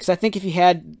as much, because I think if you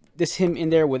had him in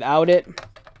there without it,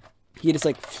 he'd just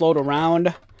like float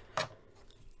around.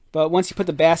 But once you put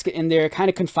the basket in there, it kind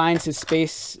of confines his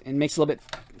space and makes it a little bit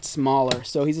smaller.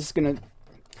 So he's just going to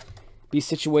be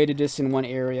situated just in one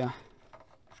area.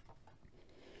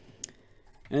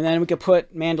 And then we could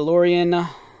put Mandalorian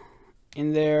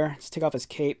in there. Let's take off his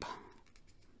cape.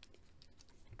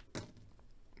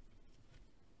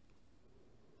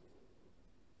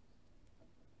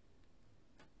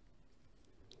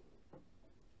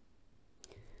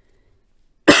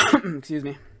 Excuse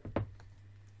me.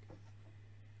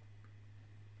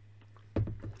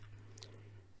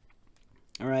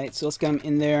 Alright, so let's get him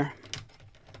in there.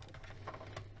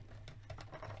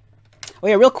 Oh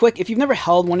yeah, real quick, if you've never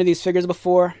held one of these figures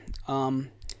before,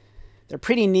 they're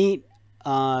pretty neat.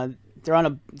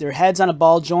 Their head's on a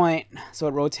ball joint, so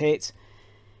it rotates.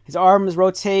 His arms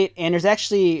rotate, and there's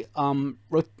actually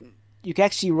you can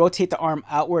actually rotate the arm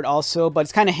outward also, but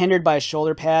it's kind of hindered by a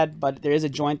shoulder pad, but there is a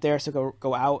joint there, so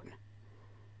go out.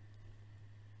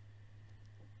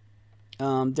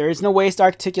 There is no waist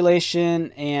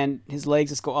articulation, and his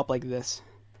legs just go up like this.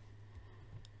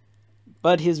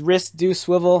 But his wrists do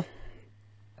swivel.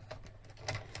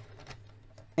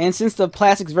 And since the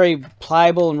plastic's very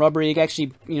pliable and rubbery, you can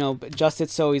actually, you know, adjust it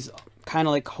so he's kind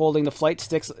of like holding the flight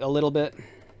sticks a little bit.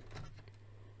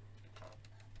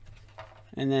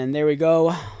 And then there we go.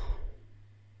 I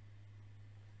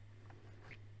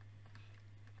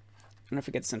don't know if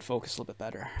it gets in focus a little bit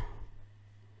better.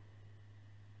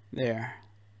 There.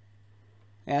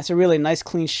 Yeah, it's a really nice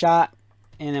clean shot.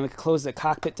 And then we can close the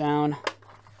cockpit down.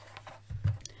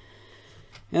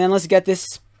 And then let's get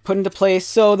this put into place.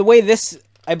 So the way this,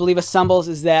 I believe, assembles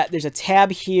is that there's a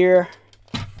tab here.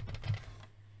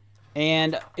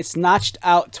 And it's notched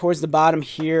out towards the bottom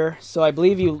here. So I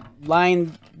believe you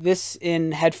line this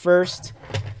in head first.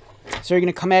 So you're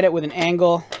going to come at it with an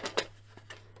angle.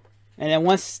 And then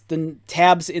once the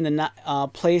tab's in the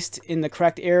placed in the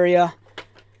correct area,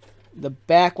 the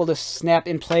back will just snap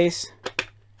in place.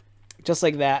 Just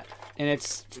like that. And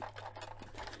it's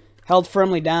held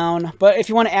firmly down. But if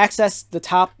you want to access the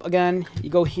top again, you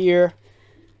go here,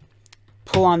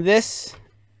 pull on this,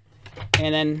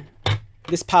 and then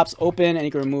this pops open and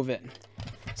you can remove it.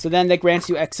 So then that grants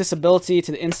you accessibility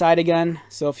to the inside again.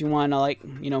 So if you want to, like,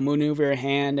 you know, maneuver your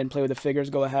hand and play with the figures,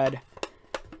 go ahead.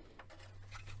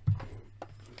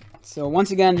 So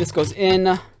once again, this goes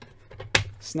in,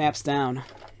 snaps down.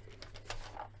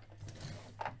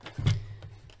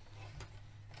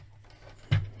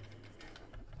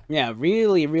 Yeah,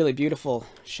 really, really beautiful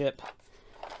ship.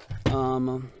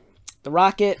 The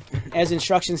rocket, as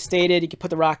instructions stated, you can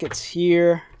put the rockets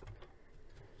here.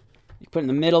 You can put it in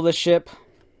the middle of the ship.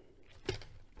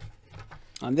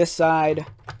 On this side.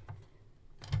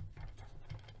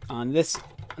 On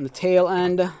the tail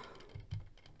end.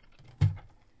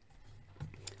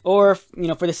 Or, you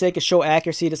know, for the sake of show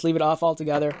accuracy, just leave it off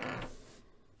altogether.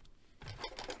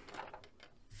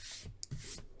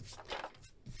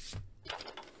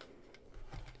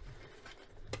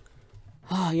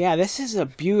 Oh yeah, this is a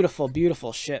beautiful,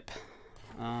 beautiful ship.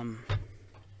 You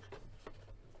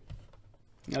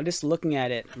know, just looking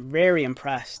at it, very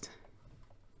impressed.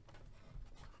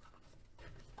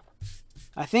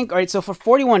 I think, all right, so for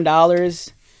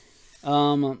 $41,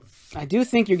 I do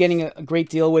think you're getting a great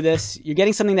deal with this. You're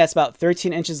getting something that's about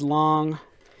 13 inches long.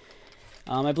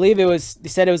 I believe they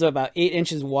said it was about 8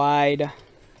 inches wide.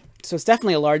 So it's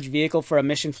definitely a large vehicle for a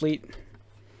mission fleet.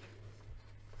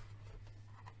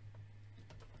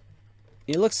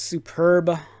 It looks superb.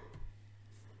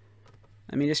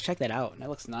 I mean, just check that out. That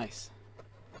looks nice.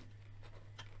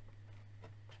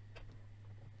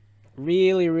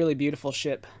 Really, really beautiful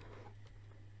ship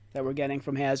that we're getting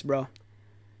from Hasbro.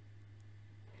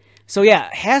 So yeah,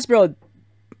 Hasbro,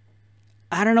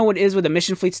 I don't know what it is with the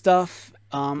mission fleet stuff.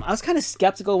 I was kind of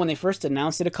skeptical when they first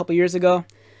announced it a couple years ago.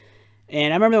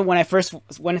 And I remember when I first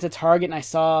went into Target and I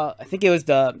saw, I think it was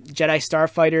the Jedi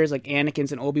Starfighters, like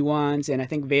Anakin's and Obi-Wan's, and I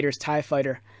think Vader's TIE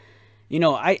Fighter. You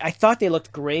know, I thought they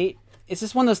looked great. it's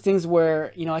just one of those things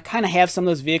where, you know, I kind of have some of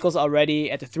those vehicles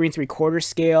already at the 3 3/4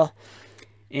 scale,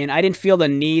 and I didn't feel the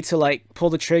need to like pull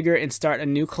the trigger and start a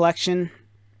new collection.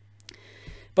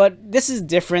 But this is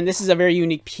different. This is a very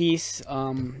unique piece.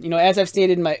 You know, as I've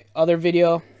stated in my other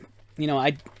video, you know,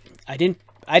 I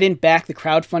didn't back the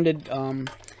crowdfunded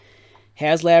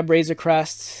HasLab Razor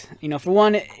Crest. You know, for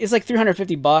one, it's like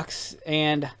 $350,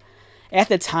 and at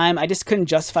the time, I just couldn't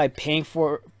justify paying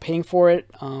for it.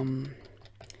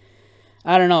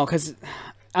 I don't know, cause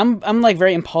I'm like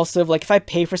very impulsive. Like if I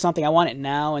pay for something, I want it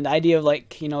now, and the idea of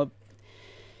like, you know,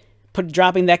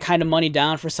 dropping that kind of money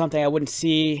down for something I wouldn't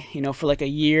see, you know, for like a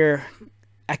year,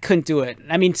 I couldn't do it.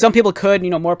 I mean, some people could,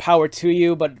 you know, more power to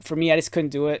you, but for me, I just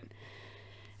couldn't do it.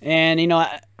 And, you know,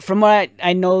 from what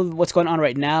I know what's going on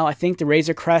right now, I think the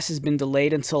Razor Crest has been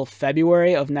delayed until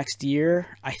February of next year,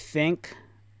 I think.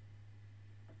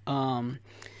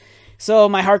 So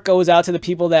my heart goes out to the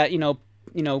people that, you know,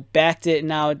 backed it, and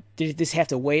now they just have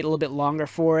to wait a little bit longer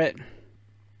for it.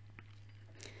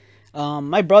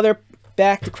 My brother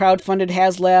backed the crowdfunded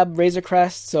HasLab Razor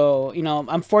Crest, so, you know,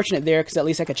 I'm fortunate there because at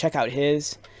least I could check out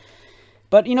his.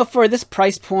 But, you know, for this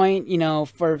price point, you know,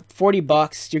 for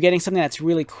 $40, you're getting something that's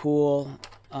really cool.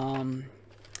 You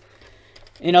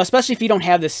know, especially if you don't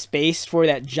have the space for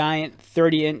that giant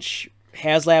 30-inch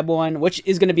HasLab one, which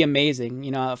is going to be amazing.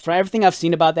 You know, for everything I've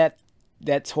seen about that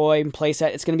toy and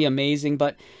playset, it's going to be amazing.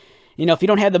 But, you know, if you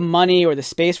don't have the money or the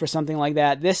space for something like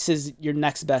that, this is your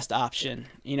next best option.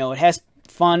 You know, it has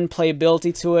fun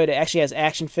playability to it. It actually has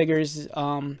action figures.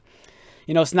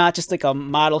 You know, it's not just like a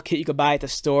model kit you could buy at the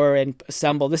store and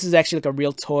assemble. This is actually like a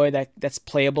real toy that's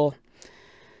playable.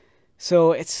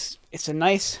 So it's a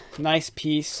nice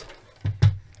piece.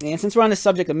 And since we're on the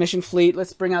subject of Mission Fleet,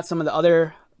 let's bring out some of the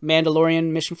other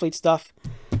Mandalorian Mission Fleet stuff.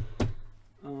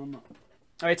 All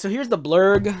right, so here's the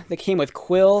blurg that came with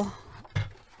Quill.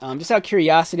 Just out of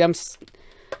curiosity, I'm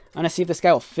gonna see if this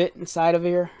guy will fit inside of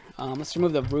here. Let's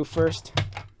remove the roof first.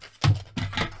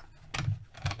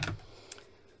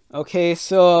 Okay,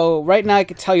 so right now I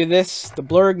can tell you this. The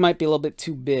blurg might be a little bit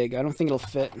too big. I don't think it'll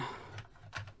fit.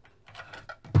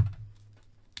 All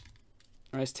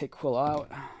right, let's take Quill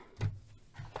out.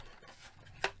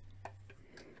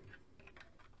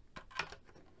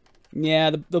 Yeah,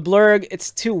 the blurg,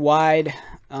 it's too wide.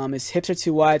 His hips are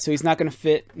too wide, so he's not going to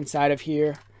fit inside of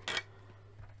here.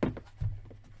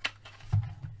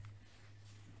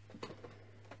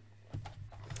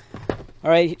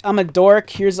 All right, I'm a dork.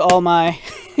 Here's all my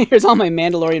here's all my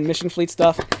Mandalorian Mission Fleet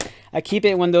stuff. I keep it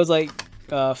in one of those like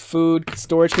food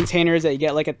storage containers that you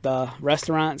get like at the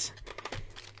restaurants.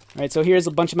 All right, so here's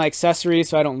a bunch of my accessories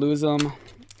so I don't lose them.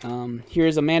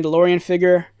 Here's a Mandalorian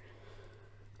figure.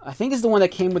 I think it's the one that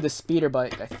came with the speeder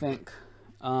bike, I think.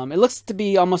 It looks to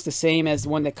be almost the same as the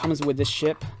one that comes with this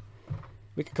ship.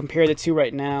 We can compare the two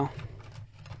right now.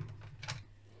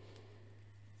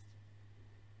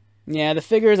 Yeah, the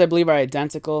figures, I believe, are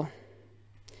identical.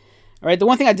 Alright, the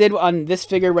one thing I did on this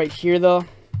figure right here, though,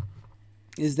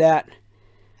 is that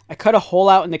I cut a hole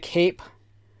out in the cape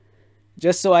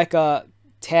just so I could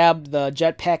tab the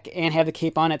jetpack and have the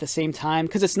cape on at the same time.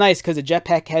 Because it's nice, because the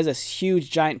jetpack has this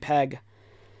huge, giant peg.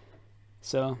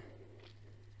 So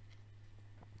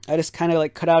I just kind of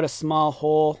like cut out a small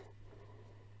hole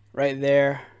right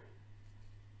there.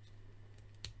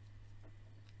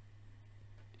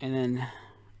 And then,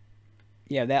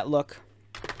 yeah, that look.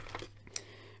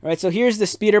 All right, so here's the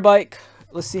speeder bike.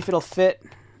 Let's see if it'll fit.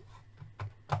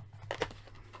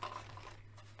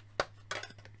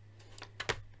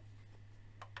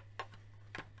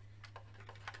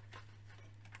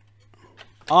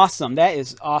 Awesome. That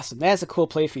is awesome. That is a cool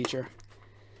play feature.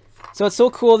 So it's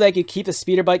so cool that you keep the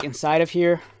speeder bike inside of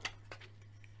here.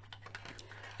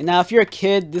 And now if you're a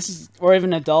kid, or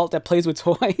even an adult that plays with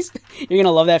toys, you're going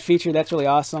to love that feature. That's really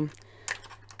awesome.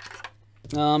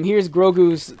 Here's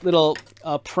Grogu's little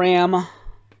pram.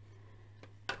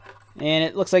 And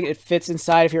it looks like it fits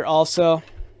inside of here also.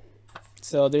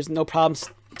 So there's no problem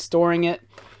storing it.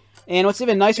 And what's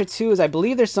even nicer too is I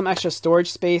believe there's some extra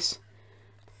storage space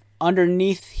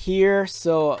underneath here.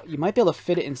 So you might be able to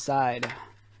fit it inside,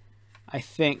 I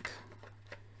think.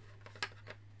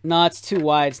 No, it's too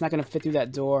wide. It's not going to fit through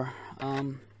that door.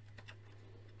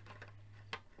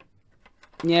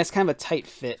 Yeah, it's kind of a tight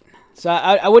fit. So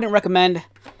I wouldn't recommend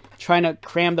trying to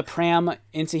cram the pram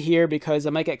into here because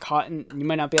it might get caught and you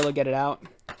might not be able to get it out.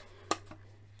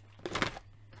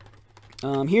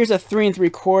 Here's a 3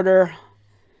 3/4.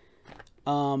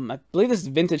 I believe this is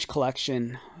vintage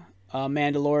collection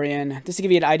Mandalorian. Just to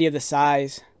give you an idea of the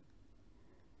size.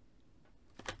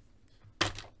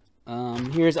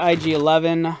 Here's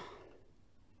IG-11.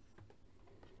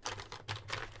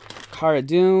 Cara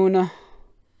Dune.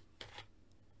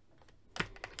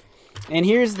 And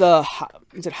here's the,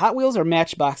 is it Hot Wheels or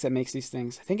Matchbox that makes these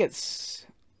things? I think it's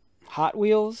Hot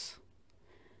Wheels.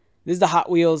 This is the Hot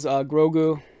Wheels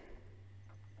Grogu.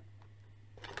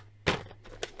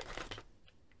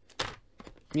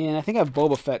 Man, I think I have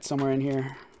Boba Fett somewhere in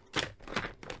here.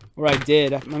 Or I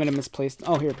did. I might have misplaced.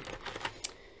 Oh, here.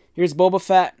 Here's Boba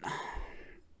Fett.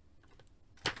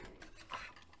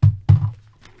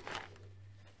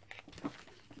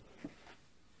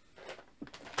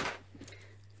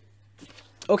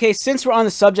 Okay, since we're on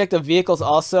the subject of vehicles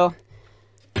also.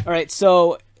 Alright,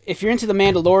 so if you're into The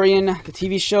Mandalorian, the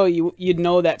TV show, you'd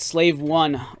know that Slave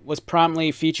 1 was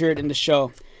prominently featured in the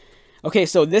show. Okay,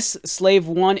 so this Slave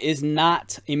 1 is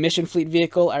not a Mission Fleet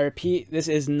vehicle. I repeat, this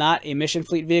is not a Mission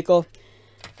Fleet vehicle.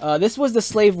 This was the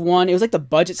Slave 1. It was like the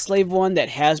budget Slave 1 that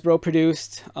Hasbro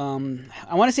produced.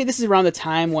 I want to say this is around the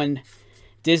time when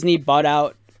Disney bought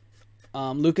out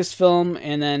Lucasfilm,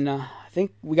 and then I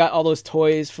think we got all those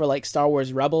toys for like Star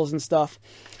Wars Rebels and stuff.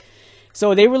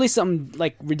 So they released some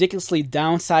like ridiculously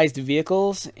downsized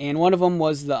vehicles, and one of them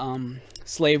was the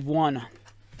Slave 1.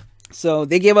 So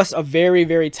they gave us a very,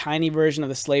 very tiny version of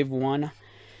the Slave 1.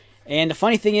 And the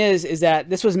funny thing is that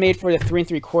this was made for the 3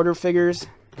 3/4 figures.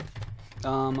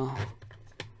 Let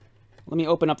me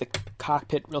open up the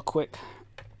cockpit real quick.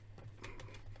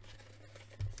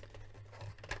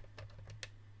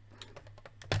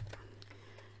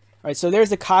 Alright, so there's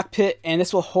the cockpit, and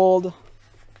this will hold...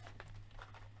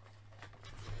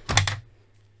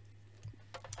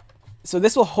 So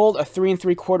this will hold a 3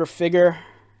 3/4 figure.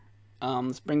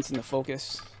 Let's bring this into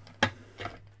focus.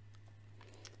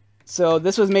 So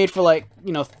this was made for, like,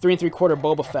 you know, 3 3/4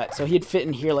 Boba Fett. So he'd fit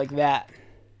in here like that.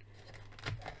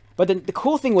 But the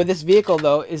cool thing with this vehicle,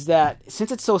 though, is that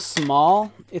since it's so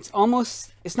small, it's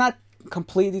not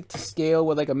completely to scale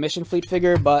with like a Mission Fleet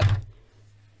figure, but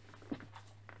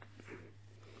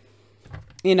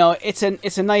you know, it's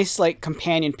a nice like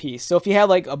companion piece. So if you have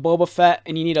like a Boba Fett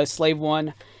and you need a Slave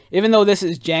 1, even though this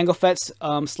is Jango Fett's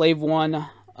Slave 1,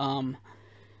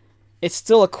 it's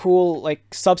still a cool like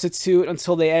substitute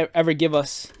until they ever give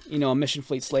us, you know, a Mission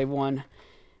Fleet Slave 1.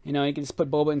 You know, you can just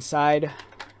put Boba inside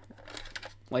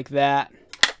like that,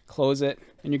 close it,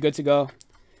 and you're good to go.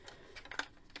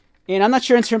 And I'm not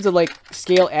sure in terms of like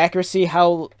scale accuracy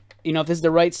how, you know, if this is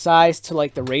the right size to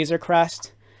like the Razor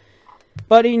Crest.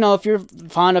 But, you know, if you're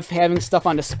fond of having stuff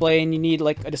on display and you need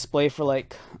like a display for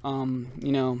like,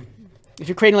 you know, if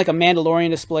you're creating like a Mandalorian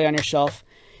display on your shelf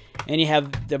and you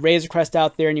have the Razor Crest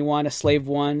out there and you want a Slave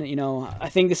 1, you know, I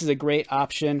think this is a great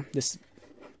option. This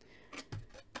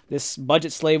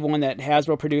budget Slave 1 that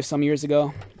Hasbro produced some years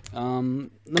ago.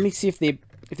 Let me see if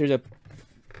there's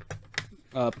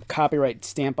a copyright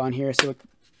stamp on here so we can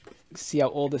see how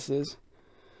old this is.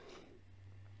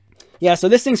 Yeah, so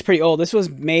this thing's pretty old. This was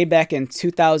made back in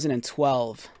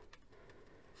 2012.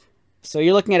 So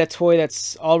you're looking at a toy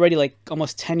that's already like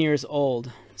almost 10 years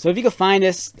old. So if you could find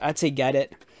this, I'd say get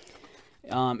it.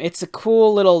 It's a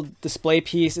cool little display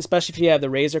piece, especially if you have the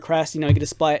Razor Crest. You know, you can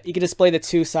display the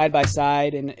two side by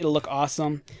side, and it'll look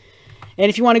awesome. And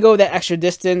if you want to go that extra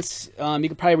distance, you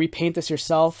could probably repaint this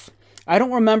yourself. I don't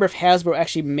remember if Hasbro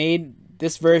actually made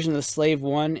this version of the Slave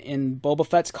 1 in Boba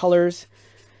Fett's colors.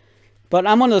 But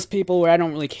I'm one of those people where I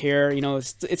don't really care. You know,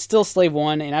 it's still Slave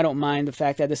 1, and I don't mind the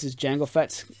fact that this is Jango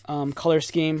Fett's color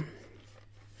scheme.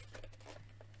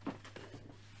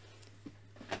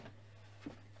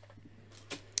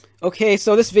 Okay,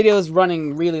 so this video is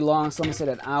running really long, so I'm going to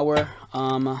say an hour.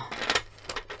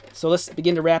 So let's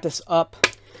begin to wrap this up.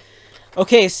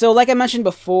 Okay, so like I mentioned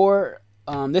before,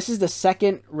 this is the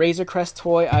second Razor Crest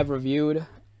toy I've reviewed.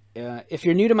 If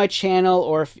you're new to my channel,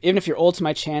 or even if you're old to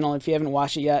my channel, if you haven't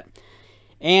watched it yet,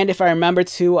 and if I remember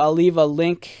to, I'll leave a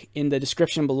link in the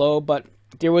description below. But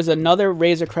there was another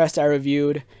Razor Crest I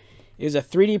reviewed. It was a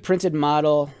 3D printed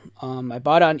model. I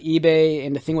bought it on eBay,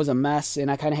 and the thing was a mess, and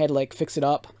I kind of had to like fix it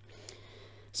up.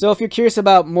 So if you're curious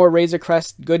about more Razor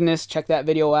Crest goodness, check that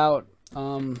video out.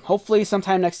 Hopefully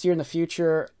sometime next year in the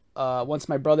future, once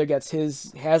my brother gets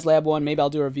his HasLab one, maybe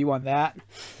I'll do a review on that.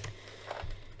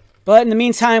 But in the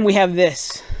meantime, we have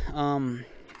this.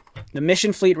 The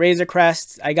Mission Fleet Razor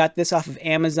Crest. I got this off of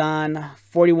Amazon,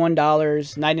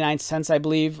 $41.99, I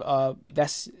believe.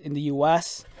 That's in the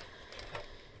US.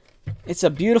 It's a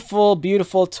beautiful,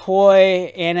 beautiful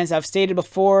toy, and as I've stated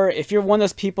before, if you're one of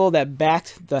those people that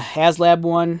backed the HasLab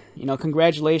one, you know,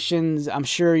 congratulations. I'm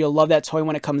sure you'll love that toy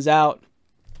when it comes out.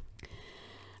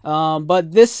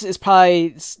 But this is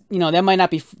probably, you know,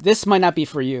 this might not be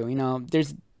for you. You know,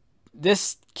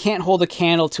 this can't hold a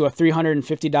candle to a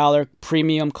 $350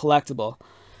 premium collectible.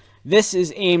 This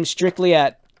is aimed strictly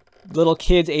at little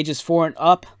kids ages 4 and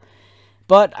up.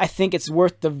 But I think it's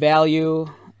worth the value,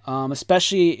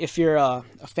 especially if you're a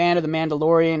fan of The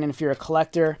Mandalorian and if you're a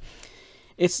collector.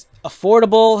 It's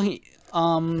affordable.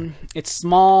 It's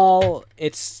small.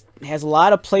 It has a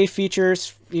lot of play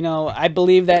features. You know, I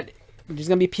believe that there's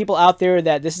going to be people out there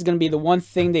that this is going to be the one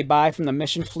thing they buy from the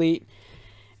Mission Fleet.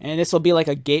 And this will be like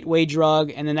a gateway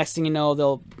drug. And the next thing you know,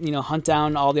 they'll, you know, hunt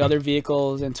down all the other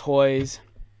vehicles and toys.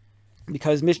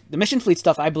 Because the Mission Fleet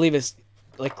stuff, I believe, is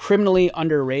like criminally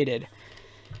underrated.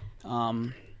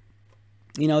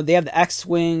 You know, they have the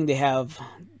X-Wing. They have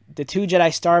the 2 Jedi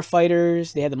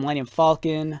Starfighters. They have the Millennium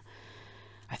Falcon.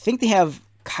 I think they have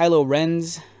Kylo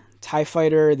Ren's TIE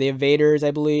Fighter. They have Vader's,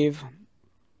 I believe.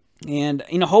 And,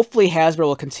 you know, hopefully Hasbro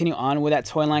will continue on with that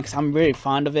toy line because I'm very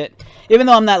fond of it. Even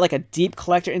though I'm not like a deep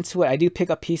collector into it, I do pick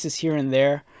up pieces here and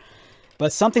there.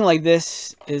 But something like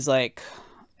this is like,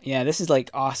 yeah, this is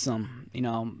like awesome. You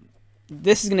know,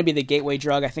 this is going to be the gateway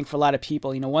drug, I think, for a lot of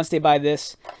people. You know, once they buy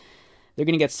this, they're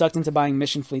going to get sucked into buying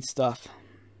Mission Fleet stuff.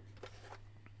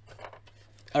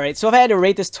 All right, so if I had to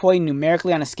rate this toy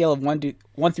numerically on a scale of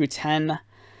 1 through 10,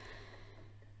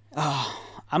 I'm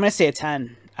going to say a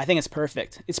 10. I think it's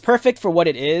perfect. It's perfect for what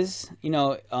it is. You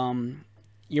know,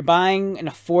 you're buying an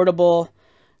affordable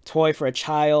toy for a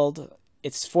child.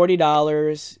 It's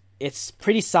 $40. It's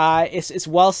pretty size. It's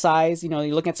well sized. You know,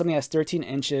 you're looking at something that's 13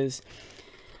 inches.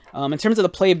 In terms of the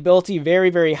playability, very,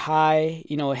 very high.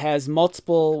 You know, it has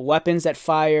multiple weapons that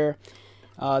fire.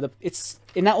 And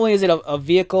not only is it a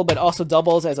vehicle, but also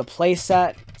doubles as a play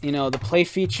set. You know, the play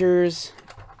features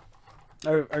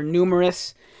are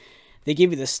numerous. They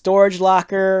give you the storage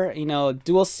locker, you know,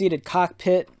 dual-seated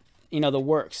cockpit, you know, the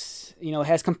works. You know, it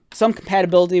has some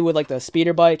compatibility with, like, the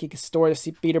speeder bike. You can store the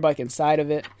speeder bike inside of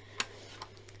it.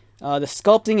 The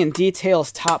sculpting and detail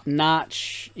is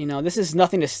top-notch. You know, this is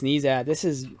nothing to sneeze at. This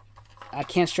is, I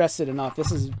can't stress it enough.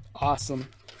 This is awesome.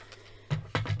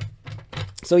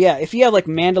 So, yeah, if you have, like,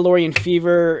 Mandalorian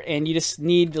fever and you just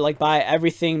need to, like, buy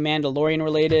everything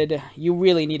Mandalorian-related, you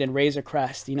really need a Razor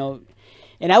Crest, you know.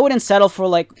 And I wouldn't settle for,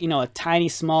 like, you know, a tiny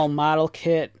small model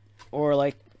kit or,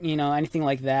 like, you know, anything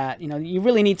like that. You know, you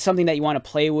really need something that you want to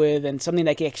play with and something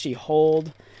that can actually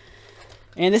hold.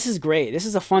 And this is great. This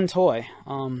is a fun toy.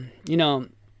 You know,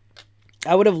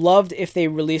 I would have loved if they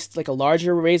released, like, a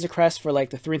larger Razor Crest for, like,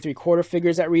 the 3 3/4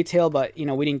 figures at retail, but, you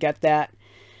know, we didn't get that.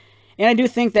 And I do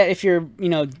think that if you're, you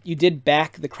know, you did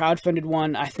back the crowdfunded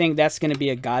one, I think that's going to be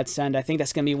a godsend. I think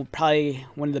that's going to be probably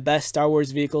one of the best Star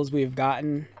Wars vehicles we've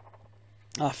gotten.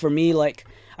 For me, like,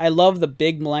 I love the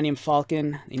big Millennium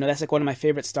Falcon. You know, that's like one of my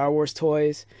favorite Star Wars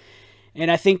toys.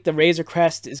 And I think the Razor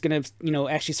Crest is going to, you know,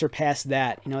 actually surpass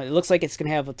that. You know, it looks like it's going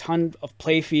to have a ton of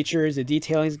play features. The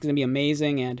detailing is going to be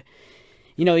amazing. And,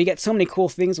 you know, you get so many cool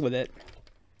things with it.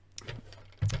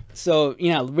 So,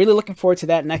 you know, really looking forward to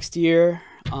that next year.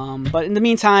 But in the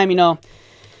meantime, you know,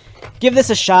 give this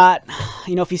a shot.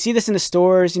 You know, if you see this in the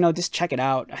stores, you know, just check it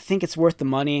out. I think it's worth the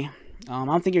money. I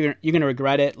don't think you're gonna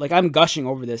regret it. Like, I'm gushing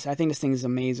over this. I think this thing is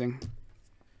amazing.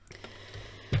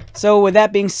 So with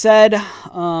that being said,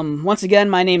 once again,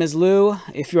 my name is Lou.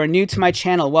 If you are new to my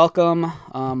channel, welcome.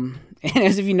 And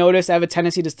as if you notice, I have a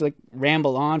tendency just to, like,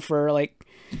 ramble on for, like,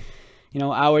 you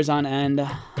know, hours on end.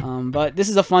 But this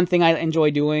is a fun thing I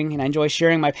enjoy doing, and I enjoy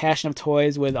sharing my passion of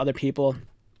toys with other people.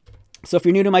 So if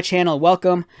you're new to my channel,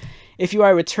 welcome. If you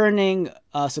are a returning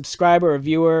subscriber or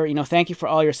viewer, you know, thank you for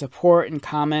all your support and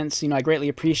comments. You know, I greatly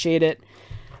appreciate it.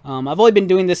 I've only been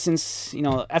doing this since, you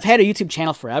know, I've had a YouTube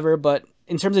channel forever, but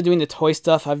in terms of doing the toy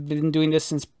stuff, I've been doing this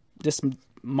since this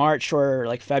March or,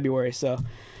 like, February. So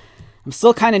I'm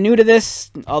still kind of new to this,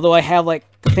 although I have, like,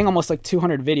 I think almost like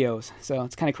 200 videos. So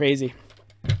it's kind of crazy.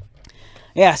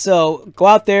 Yeah, so go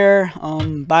out there,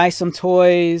 buy some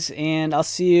toys, and I'll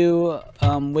see you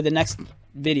with the next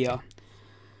video.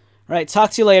 All right,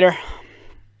 talk to you later.